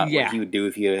whether or not what he would do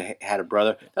if he had a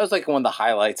brother. That was one of the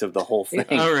highlights of the whole thing.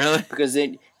 Oh, really?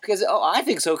 I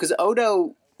think so. Because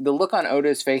Odo, the look on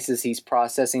Odo's face is he's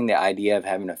processing the idea of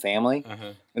having a family.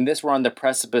 And this, we're on the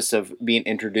precipice of being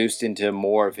introduced into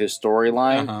more of his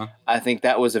storyline. I think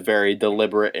that was a very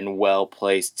deliberate and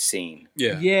well-placed scene.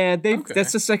 Yeah,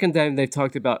 that's the second time they've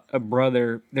talked about a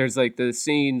brother. There's the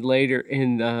scene later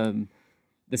in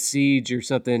The Siege or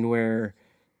something where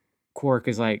Quark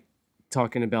is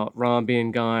talking about Rom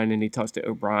being gone, and he talks to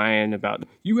O'Brien about,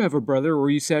 you have a brother, were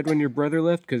you sad when your brother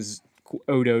left? Because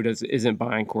Odo isn't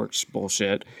buying Quark's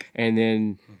bullshit. And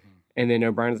then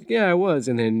O'Brien's like, yeah, I was.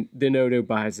 And then Odo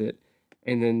buys it.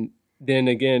 And then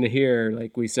again here,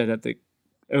 we set up that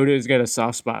Odo's got a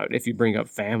soft spot if you bring up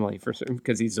family for certain,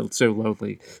 because he's so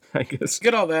lonely, I guess.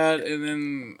 Get all that, and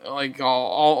then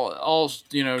all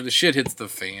the shit hits the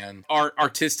fan.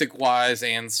 Artistic wise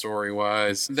and story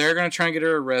wise, they're gonna try and get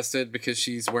her arrested because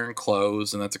she's wearing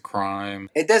clothes, and that's a crime.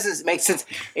 It doesn't make sense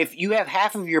if you have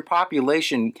half of your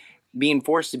population being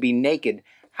forced to be naked,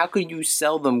 how could you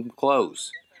sell them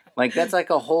clothes? Like, that's like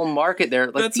a whole market there.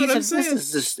 Like, That's what I'm saying.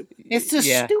 It's the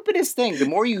stupidest thing. The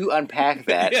more you unpack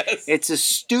that, Yes. it's the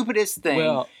stupidest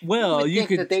thing. Well, you you think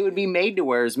could. that they would be made to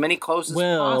wear as many clothes as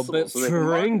possible. But so they can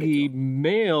market it to Ferengi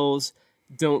males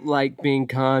don't like being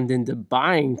conned into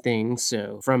buying things.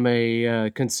 So, from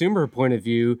a consumer point of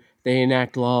view, they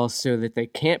enact laws so that they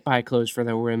can't buy clothes for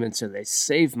their women, so they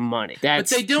save money. But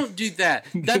they don't do that.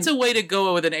 That's a way to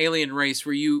go with an alien race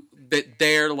where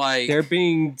they're like They're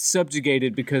being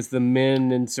subjugated because the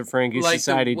men in Ferengi Like the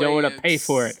society don't want to way pay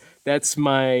for it. That's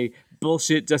my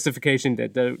bullshit justification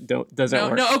that doesn't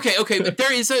work. No, okay, but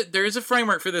there is a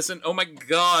framework for this, and oh my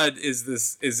god, is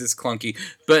this clunky?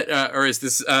 But or is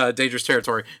this dangerous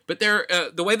territory? But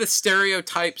the way the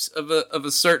stereotypes of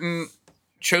a certain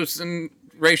chosen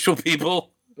racial people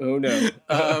Oh no.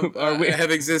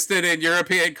 have existed in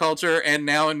European culture and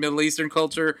now in Middle Eastern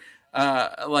culture.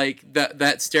 Like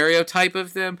that stereotype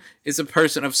of them is a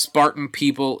person of Spartan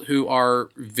people who are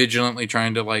vigilantly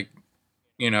trying to like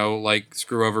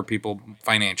screw over people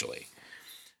financially.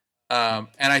 And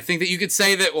I think that you could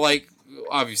say that, like,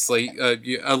 obviously,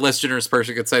 a less generous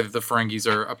person could say that the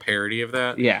Ferengis are a parody of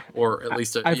that. Yeah. Or at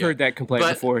least I've heard that complaint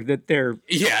before, that they're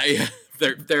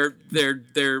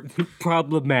They're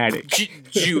problematic.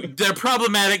 They're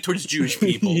problematic towards Jewish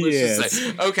people. Let's just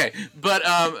say. Okay, but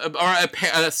or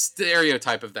a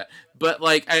stereotype of that. But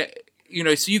like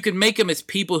so you can make them as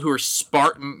people who are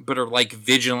Spartan, but are like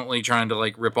vigilantly trying to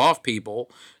like rip off people.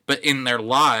 But in their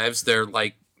lives, they're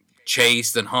like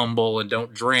chaste and humble and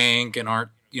don't drink and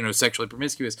aren't sexually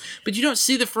promiscuous. But you don't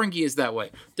see the Ferengi as that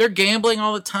way. They're gambling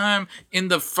all the time. In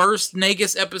the first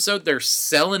Nagus episode, they're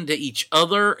selling to each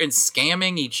other and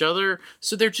scamming each other.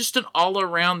 So they're just an all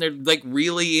around. They're like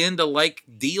really into like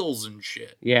deals and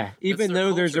shit. Yeah, even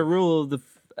though there's a rule of the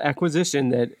acquisition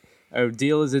that a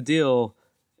deal is a deal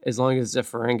as long as it's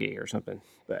a Ferengi or something.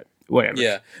 But whatever.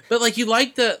 Yeah, but like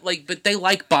but they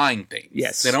like buying things.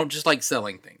 Yes, they don't just like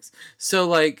selling things. So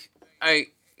like I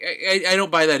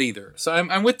don't buy that either. So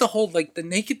I'm with the whole, like, the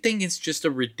naked thing is just a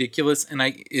ridiculous, and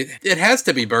it has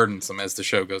to be burdensome as the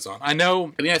show goes on.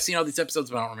 I've seen all these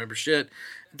episodes, but I don't remember shit.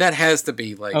 That has to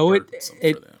be, like, burdensome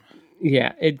for them.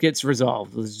 Yeah, it gets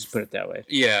resolved. Let's just put it that way.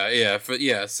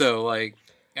 Yeah. So, like,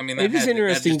 I mean, it is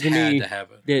interesting to me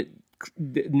that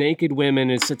naked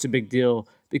women is such a big deal,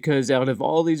 because out of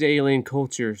all these alien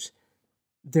cultures,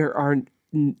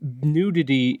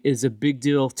 nudity is a big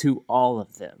deal to all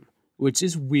of them. Which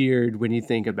is weird when you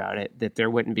think about it, that there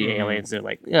wouldn't be aliens. They're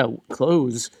like, yeah,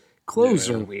 clothes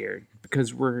are weird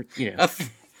because we're,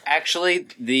 Actually,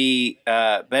 the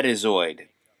Betazoid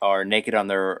are naked on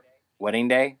their wedding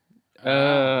day.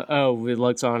 With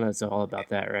Luxana, it's all about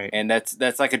that, right? And that's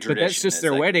like a tradition. But that's just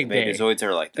their wedding day. Betazoids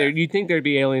are like that. You'd think there'd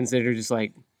be aliens that are just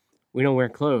like, we don't wear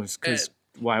clothes because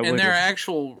why would? And they're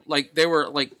actual, like, they were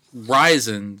like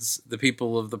Rysans, the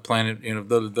people of the planet,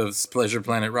 the pleasure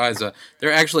planet Ryza.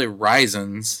 They're actually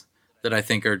Rysans that I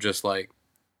think are just like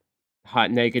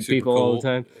hot naked people cool all the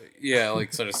time. Yeah,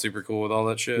 like sort of super cool with all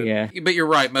that shit. Yeah, but you're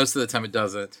right. Most of the time, it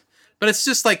doesn't. But it's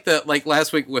just like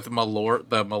last week with the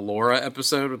Melora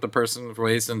episode with the person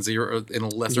raised in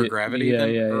lesser gravity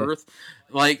than Earth.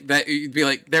 Like that, you'd be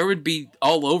like, there would be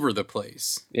all over the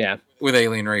place. Yeah, with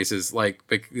alien races, like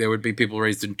there would be people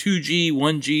raised in 2G,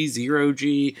 1G,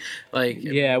 0G. Like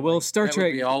Star Trek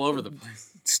would be all over the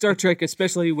place. Star Trek,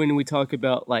 especially when we talk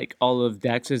about like all of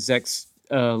Dax's ex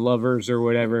lovers or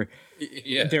whatever.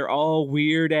 Yeah. They're all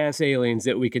weird ass aliens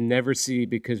that we can never see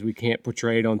because we can't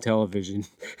portray it on television.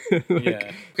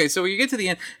 Yeah. Okay, so you get to the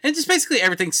end, and just basically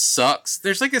everything sucks.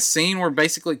 There's like a scene where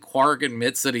basically Quark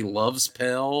admits that he loves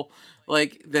Pell.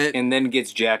 Like that, and then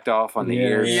gets jacked off on the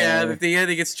ears. Yeah, at the end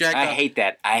he gets jacked off.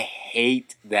 I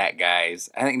hate that, guys.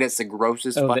 I think that's the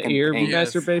grossest fucking the ear thing.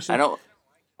 masturbation?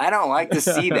 I don't like to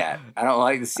see that. I don't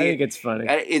like to see it. I think it's funny.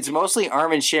 It's mostly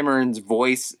Armin Shimmer's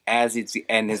voice and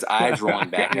his eyes rolling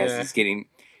back as he's getting.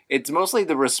 It's mostly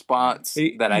the response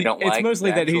that I don't like. It's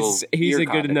mostly that he's a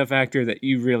good enough actor that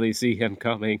you really see him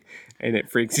coming, and it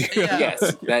freaks you out.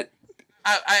 Yes, that.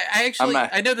 I actually,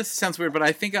 I know this sounds weird, but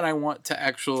I think that I want to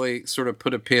actually sort of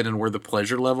put a pin in where the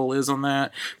pleasure level is on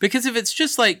that. Because if it's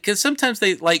just like, because sometimes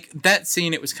they, like, that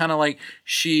scene, it was kind of like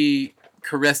she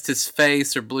caressed his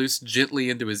face or blew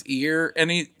gently into his ear. And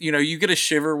he, you get a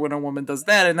shiver when a woman does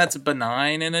that, and that's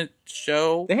benign in a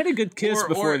show. They had a good kiss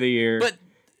before the ear.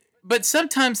 But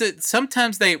sometimes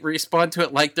they respond to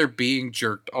it like they're being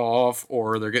jerked off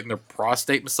or they're getting their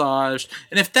prostate massaged.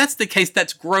 And if that's the case,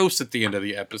 that's gross at the end of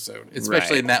the episode,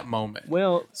 especially in that moment.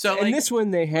 Well, so in this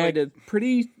one, they had a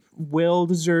pretty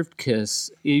well-deserved kiss,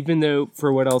 even though,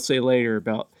 for what I'll say later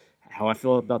about how I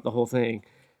feel about the whole thing.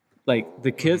 Like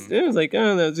the kiss, it was like,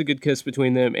 oh, that was a good kiss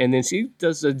between them, and then she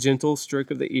does a gentle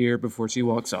stroke of the ear before she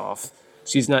walks off.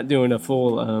 She's not doing a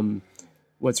full,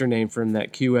 what's her name from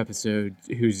that Q episode,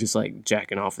 who's just like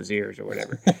jacking off his ears or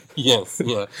whatever. Yes,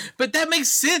 yeah. But that makes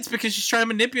sense because she's trying to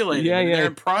manipulate him. And they're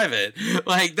in private.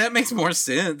 Like, that makes more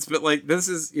sense. But, like, this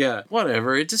is,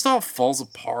 whatever. It just all falls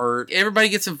apart. Everybody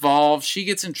gets involved. She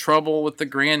gets in trouble with the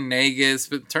Grand Nagus.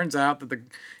 But it turns out that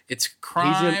it's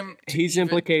crime. He's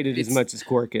implicated as much as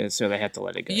Quark is, so they have to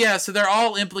let it go. Yeah, so they're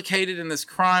all implicated in this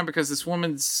crime because this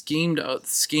woman schemed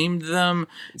them.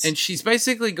 And she's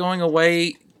basically going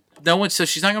away. So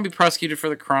she's not going to be prosecuted for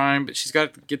the crime, but she's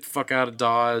got to get the fuck out of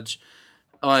Dodge.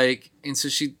 Like, and so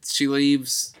she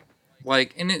leaves,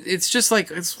 like, and it's just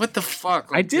like, it's what the fuck.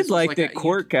 Like, I did like that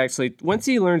Quark actually, once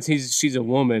he learns she's a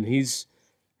woman,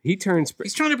 he turns.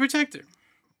 He's trying to protect her.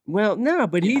 Well, no,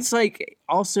 but he's like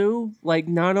also like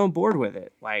not on board with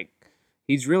it. Like,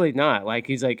 he's really not. Like,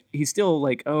 he's still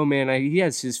like, oh man, he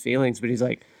has his feelings, but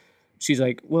she's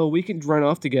like, well, we can run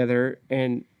off together,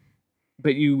 and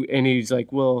he's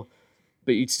like, well,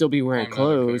 but you'd still be wearing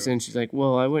clothes, and she's like,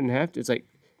 well, I wouldn't have to. It's like,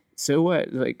 so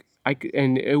what? Like,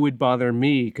 and it would bother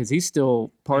me because he's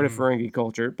still part of Ferengi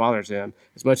culture. It bothers him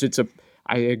as much.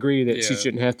 I agree that she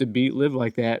shouldn't have to live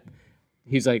like that.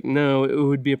 He's like, no, it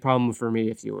would be a problem for me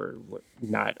if you were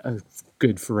not a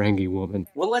good Ferengi woman.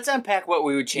 Well, let's unpack what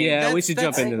we would change. Yeah, we should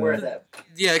jump into that.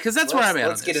 Yeah, because that's where I'm at.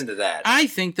 Let's get into that. I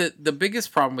think that the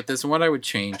biggest problem with this and what I would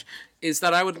change is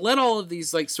that I would let all of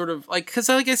these, like, sort of, like, because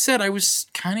like I said, I was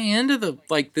kind of into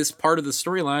this part of the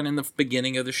storyline in the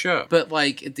beginning of the show. But,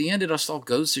 like, at the end, it all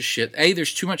goes to shit.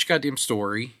 There's too much goddamn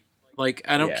story. Like,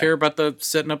 I don't care about the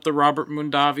setting up the Robert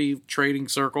Mondavi trading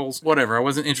circles. Whatever, I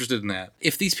wasn't interested in that.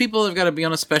 If these people have got to be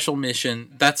on a special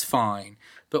mission, that's fine.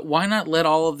 But why not let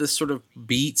all of this sort of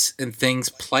beats and things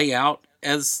play out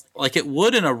as, like it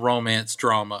would in a romance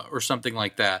drama or something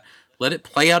like that? Let it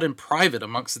play out in private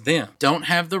amongst them. Don't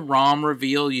have the ROM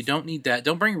reveal. You don't need that.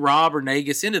 Don't bring Rob or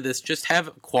Nagus into this. Just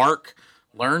have Quark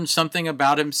learn something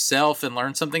about himself and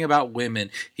learn something about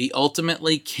women. He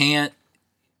ultimately can't.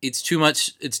 It's too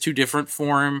much. It's too different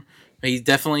for him. He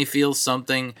definitely feels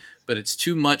something, but it's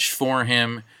too much for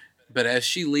him. But as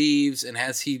she leaves and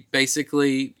as he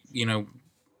basically,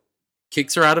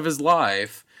 kicks her out of his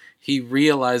life, he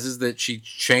realizes that she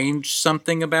changed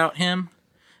something about him.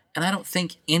 And I don't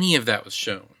think any of that was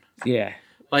shown. Yeah.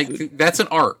 Like, that's an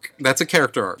arc. That's a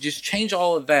character arc. Just change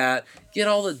all of that. Get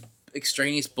all the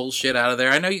extraneous bullshit out of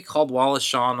there. I know you called Wallace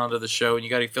Shawn onto the show, and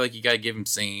you feel like you got to give him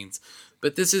scenes.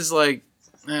 But this is like,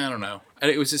 I don't know.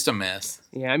 It was just a mess.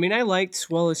 Yeah, I mean, I liked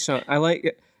Wallace Shawn. I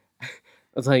like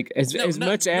like as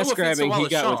much ass grabbing he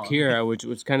got with Kira, which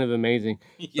was kind of amazing.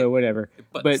 But whatever.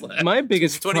 But my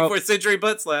biggest 24th century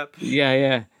butt slap.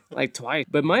 Yeah, like twice.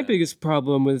 But my biggest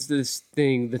problem was this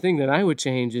thing. The thing that I would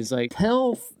change is like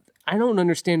I don't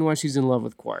understand why she's in love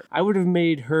with Quark. I would have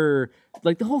made her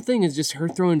like the whole thing is just her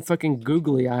throwing fucking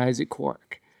googly eyes at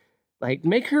Quark. Like,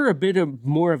 make her a bit of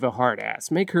more of a hard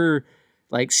ass. Make her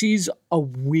like she's a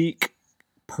weak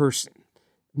person.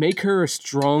 Make her a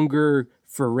stronger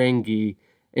Ferengi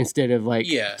instead of like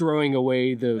throwing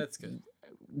away the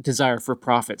desire for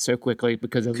profit so quickly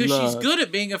because of love. Because she's good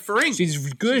at being a Ferengi.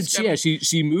 She's good.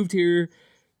 She moved here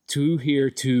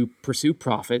to pursue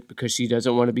profit because she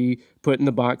doesn't want to be put in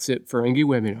the box that Ferengi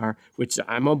women are, which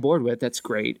I'm on board with. That's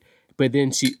great. But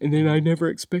then I never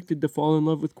expected to fall in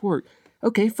love with Quark.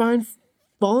 Okay, fine.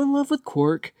 Fall in love with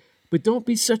Quark, but don't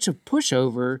be such a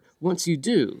pushover once you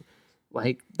do.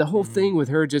 Like, the whole thing with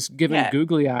her just giving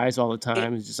googly eyes all the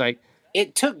time is just like...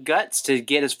 It took guts to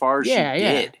get as far as she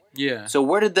did. Yeah. So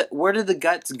where did the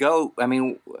guts go? I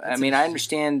mean, I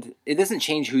understand it doesn't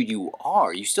change who you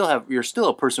are. You're still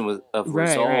a person of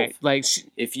resolve. Right. Like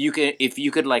if you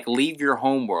could like leave your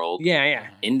home world.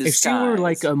 In disguise. If she were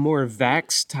like a more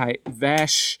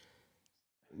Vash,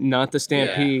 not the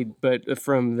Stampede, but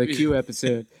from the Q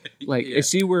episode, like if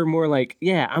she were more like,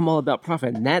 I'm all about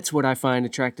profit, and that's what I find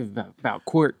attractive about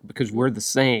Quark because we're the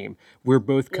same. We're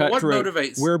both cutthroat. What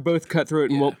motivates? We're both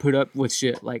cutthroat and won't put up with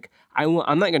shit. Like I'm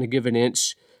not going to give an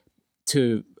inch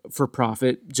for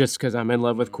profit just because I'm in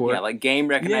love with Quark. Yeah, like game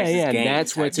recognizes game.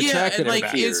 That's what's attractive and like,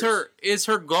 about. Is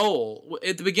her goal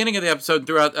at the beginning of the episode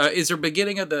throughout? At the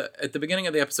beginning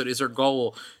of the episode, is her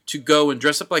goal to go and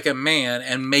dress up like a man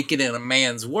and make it in a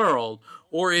man's world,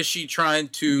 or is she trying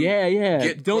to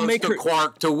get close to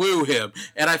Quark to woo him?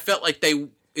 And I felt like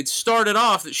it started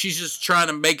off that she's just trying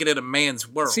to make it in a man's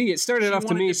world. See, it started off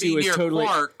to me she was totally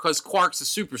Quark because Quark's a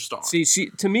superstar. See,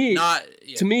 to me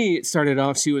it started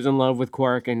off she was in love with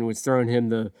Quark and was throwing him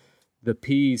the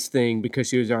peas thing because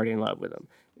she was already in love with him.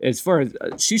 As far as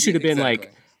she should have been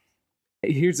like,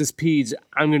 here's this Peds.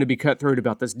 I'm going to be cutthroat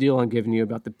about this deal I'm giving you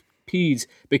about the Peds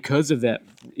because of that.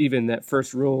 Even that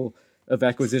first rule of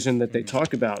acquisition that they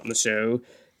talk about in the show,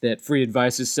 that free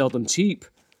advice is seldom cheap.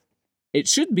 It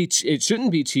shouldn't be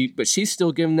cheap, but she's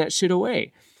still giving that shit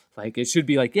away. Like it should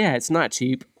be like, yeah, it's not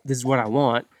cheap. This is what I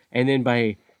want. And then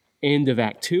by end of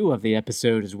Act 2 of the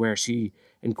episode is where she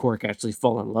and Quark actually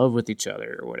fall in love with each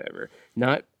other or whatever.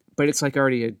 But it's like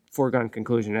already a foregone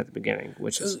conclusion at the beginning,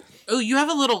 which is... Oh, you have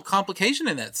a little complication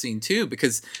in that scene, too,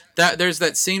 because there's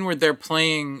that scene where they're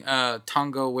playing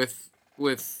Tango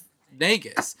with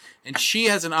Nagus, and she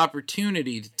has an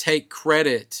opportunity to take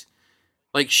credit.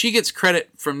 Like, she gets credit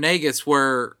from Nagus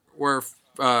where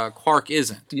Quark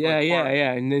isn't. Yeah.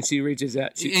 And then she reaches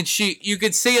out. You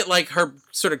could see it like her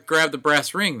sort of grab the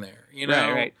brass ring there, you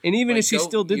know? Right. And even if she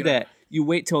still did that, you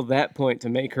wait till that point to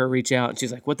make her reach out, and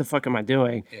she's like, what the fuck am I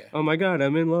doing? Yeah. Oh my God,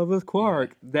 I'm in love with Quark.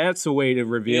 Yeah. That's a way to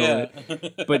reveal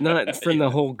it, but not from the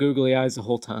whole googly eyes the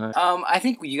whole time. I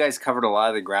think you guys covered a lot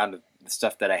of the ground of the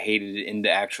stuff that I hated in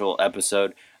the actual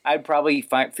episode. I'd probably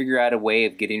figure out a way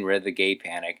of getting rid of the gay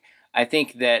panic. I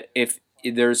think that if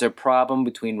there's a problem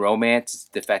between romance, it's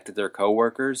the fact that they're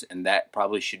coworkers, and that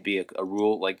probably should be a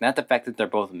rule. Like, not the fact that they're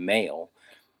both male,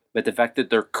 but the fact that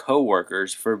they're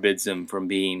coworkers forbids them from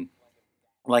being...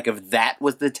 Like, if that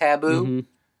was the taboo,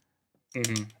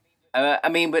 I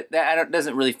mean, but that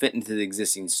doesn't really fit into the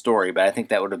existing story. But I think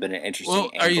that would have been an interesting.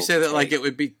 Well, are you saying that like it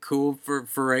would be cool for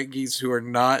Ferengis who are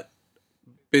not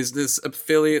business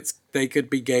affiliates, they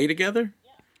could be gay together?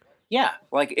 Yeah,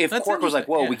 like if Quark was like,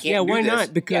 "Whoa, we can't." Yeah, why do this.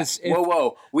 not? Because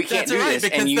whoa, we can't do this,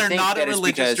 because and you they're think not that a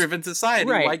religious-driven society.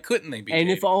 Right. Why couldn't they be? And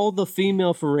gay? if all the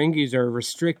female Ferengis are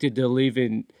restricted to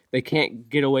leaving, they can't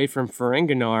get away from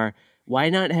Ferenginar. Why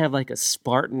not have like a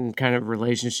Spartan kind of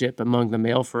relationship among the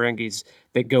male Ferengis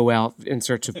that go out in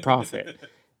search of profit?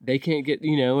 They can't get,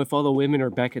 if all the women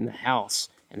are back in the house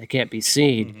and they can't be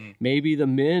seen, maybe the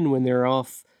men, when they're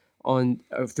off on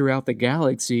throughout the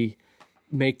galaxy,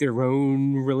 make their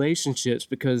own relationships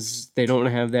because they don't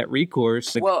have that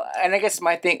recourse. Well, and I guess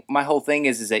my whole thing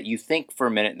is that you think for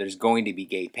a minute there's going to be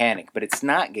gay panic, but it's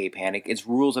not gay panic. It's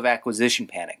rules of acquisition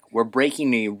panic. We're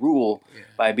breaking a rule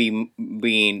by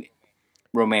being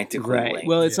romantically linked.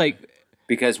 Well, it's like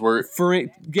because we're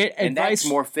get and advice. That's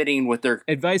more fitting with their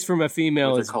advice from a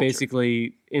female is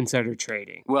basically insider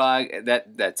trading. Well,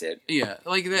 that's it. Yeah,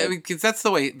 like because that's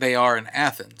the way they are in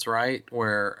Athens, right?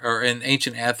 Or in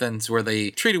ancient Athens, where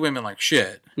they treated women like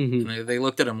shit. And they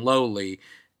looked at them lowly,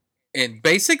 and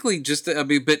basically just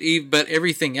but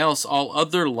everything else, all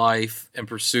other life and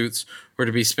pursuits were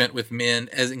to be spent with men,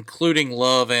 as including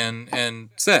love and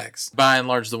sex. By and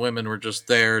large, the women were just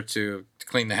there to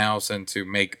clean the house and to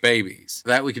make babies.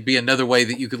 That could be another way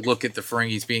that you could look at the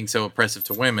Ferengis being so oppressive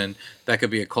to women. That could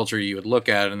be a culture you would look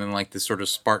at, and then like this sort of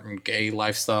Spartan gay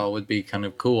lifestyle would be kind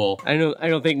of cool. I don't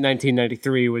think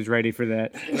 1993 was ready for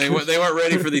that. They weren't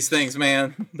ready for these things,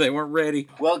 man. They weren't ready.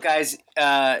 Well, guys,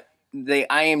 the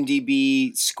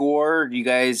IMDb score.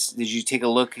 Did you take a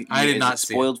look? I did not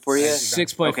see spoiled it. for you.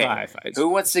 6.5. Okay. Who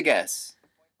wants to guess?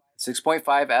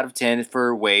 6.5 out of 10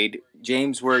 for Wade.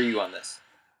 James, where are you on this?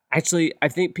 Actually, I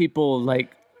think people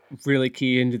really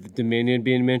key into the Dominion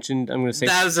being mentioned. I'm going to say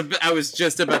I was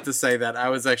just about to say that. I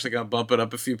was actually going to bump it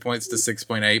up a few points to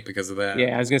 6.8 because of that.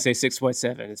 Yeah, I was going to say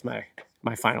 6.7. It's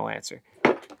my final answer.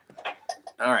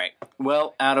 All right.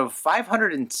 Well, out of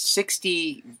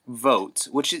 560 votes,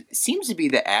 which seems to be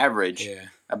the average,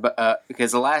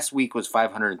 because the last week was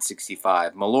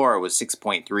 565. Melora was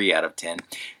 6.3 out of 10.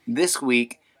 This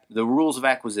week, the Rules of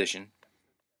Acquisition,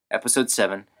 Episode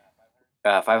 7,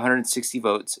 560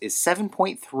 votes, is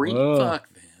 7.3. Fuck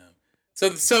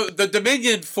them. So the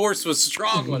Dominion force was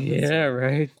strong on this. Yeah,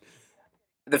 right.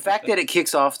 The fact that it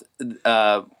kicks off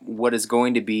what is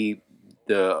going to be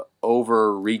the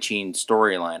overreaching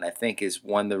storyline, I think, is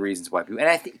one of the reasons why people... And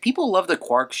I think people love the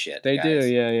Quark shit, They guys. do,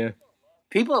 yeah.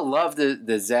 People love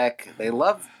the Zek. They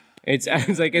love... It's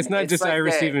not just like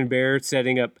Ira that. Steven Bear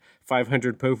setting up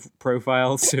 500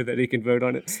 profiles so that he can vote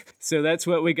on it. So that's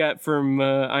what we got from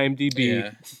IMDb.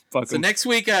 Yeah. Fuck So 'em. next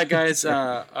week, guys,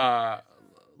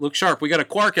 look sharp. We got a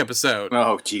Quark episode.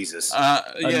 Oh, Jesus.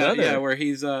 Where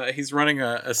he's running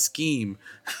a scheme.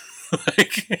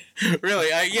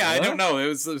 Really, I don't know. It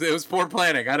was poor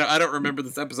planning. I don't remember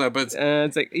this episode, but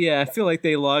it's I feel like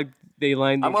they lined.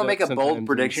 I'm gonna make a bold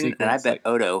prediction, and I bet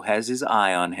Odo has his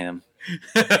eye on him.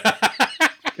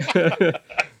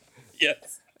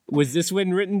 yes. Was this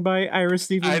one written by Ira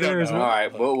Steven I don't Bear as know. well? All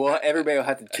right, well, everybody will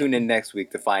have to tune in next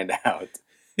week to find out.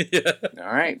 Yeah.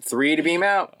 All right, 3 to beam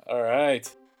out. All right.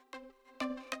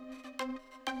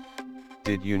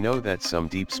 Did you know that some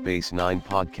Deep Space Nine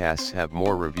podcasts have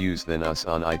more reviews than us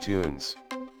on iTunes?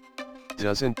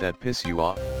 Doesn't that piss you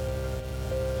off?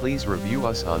 Please review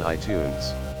us on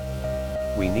iTunes.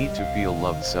 We need to feel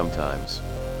loved sometimes.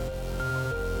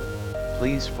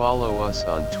 Please follow us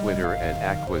on Twitter at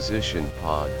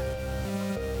AcquisitionPod.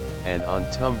 And on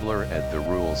Tumblr at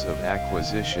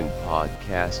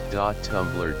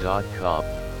therulesofacquisitionpodcast.tumblr.com.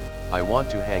 I want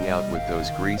to hang out with those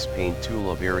grease paint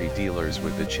Tulavari dealers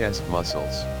with the chest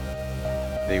muscles.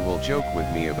 They will joke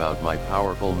with me about my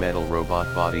powerful metal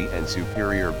robot body and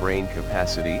superior brain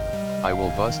capacity. I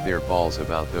will bust their balls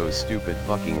about those stupid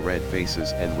fucking red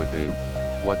faces and with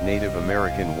what Native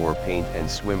American war paint and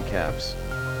swim caps.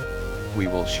 We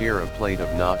will share a plate of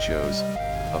nachos,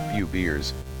 a few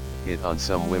beers, hit on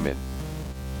some women.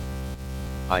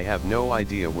 I have no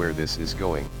idea where this is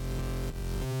going.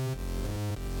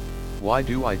 Why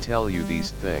do I tell you these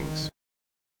things?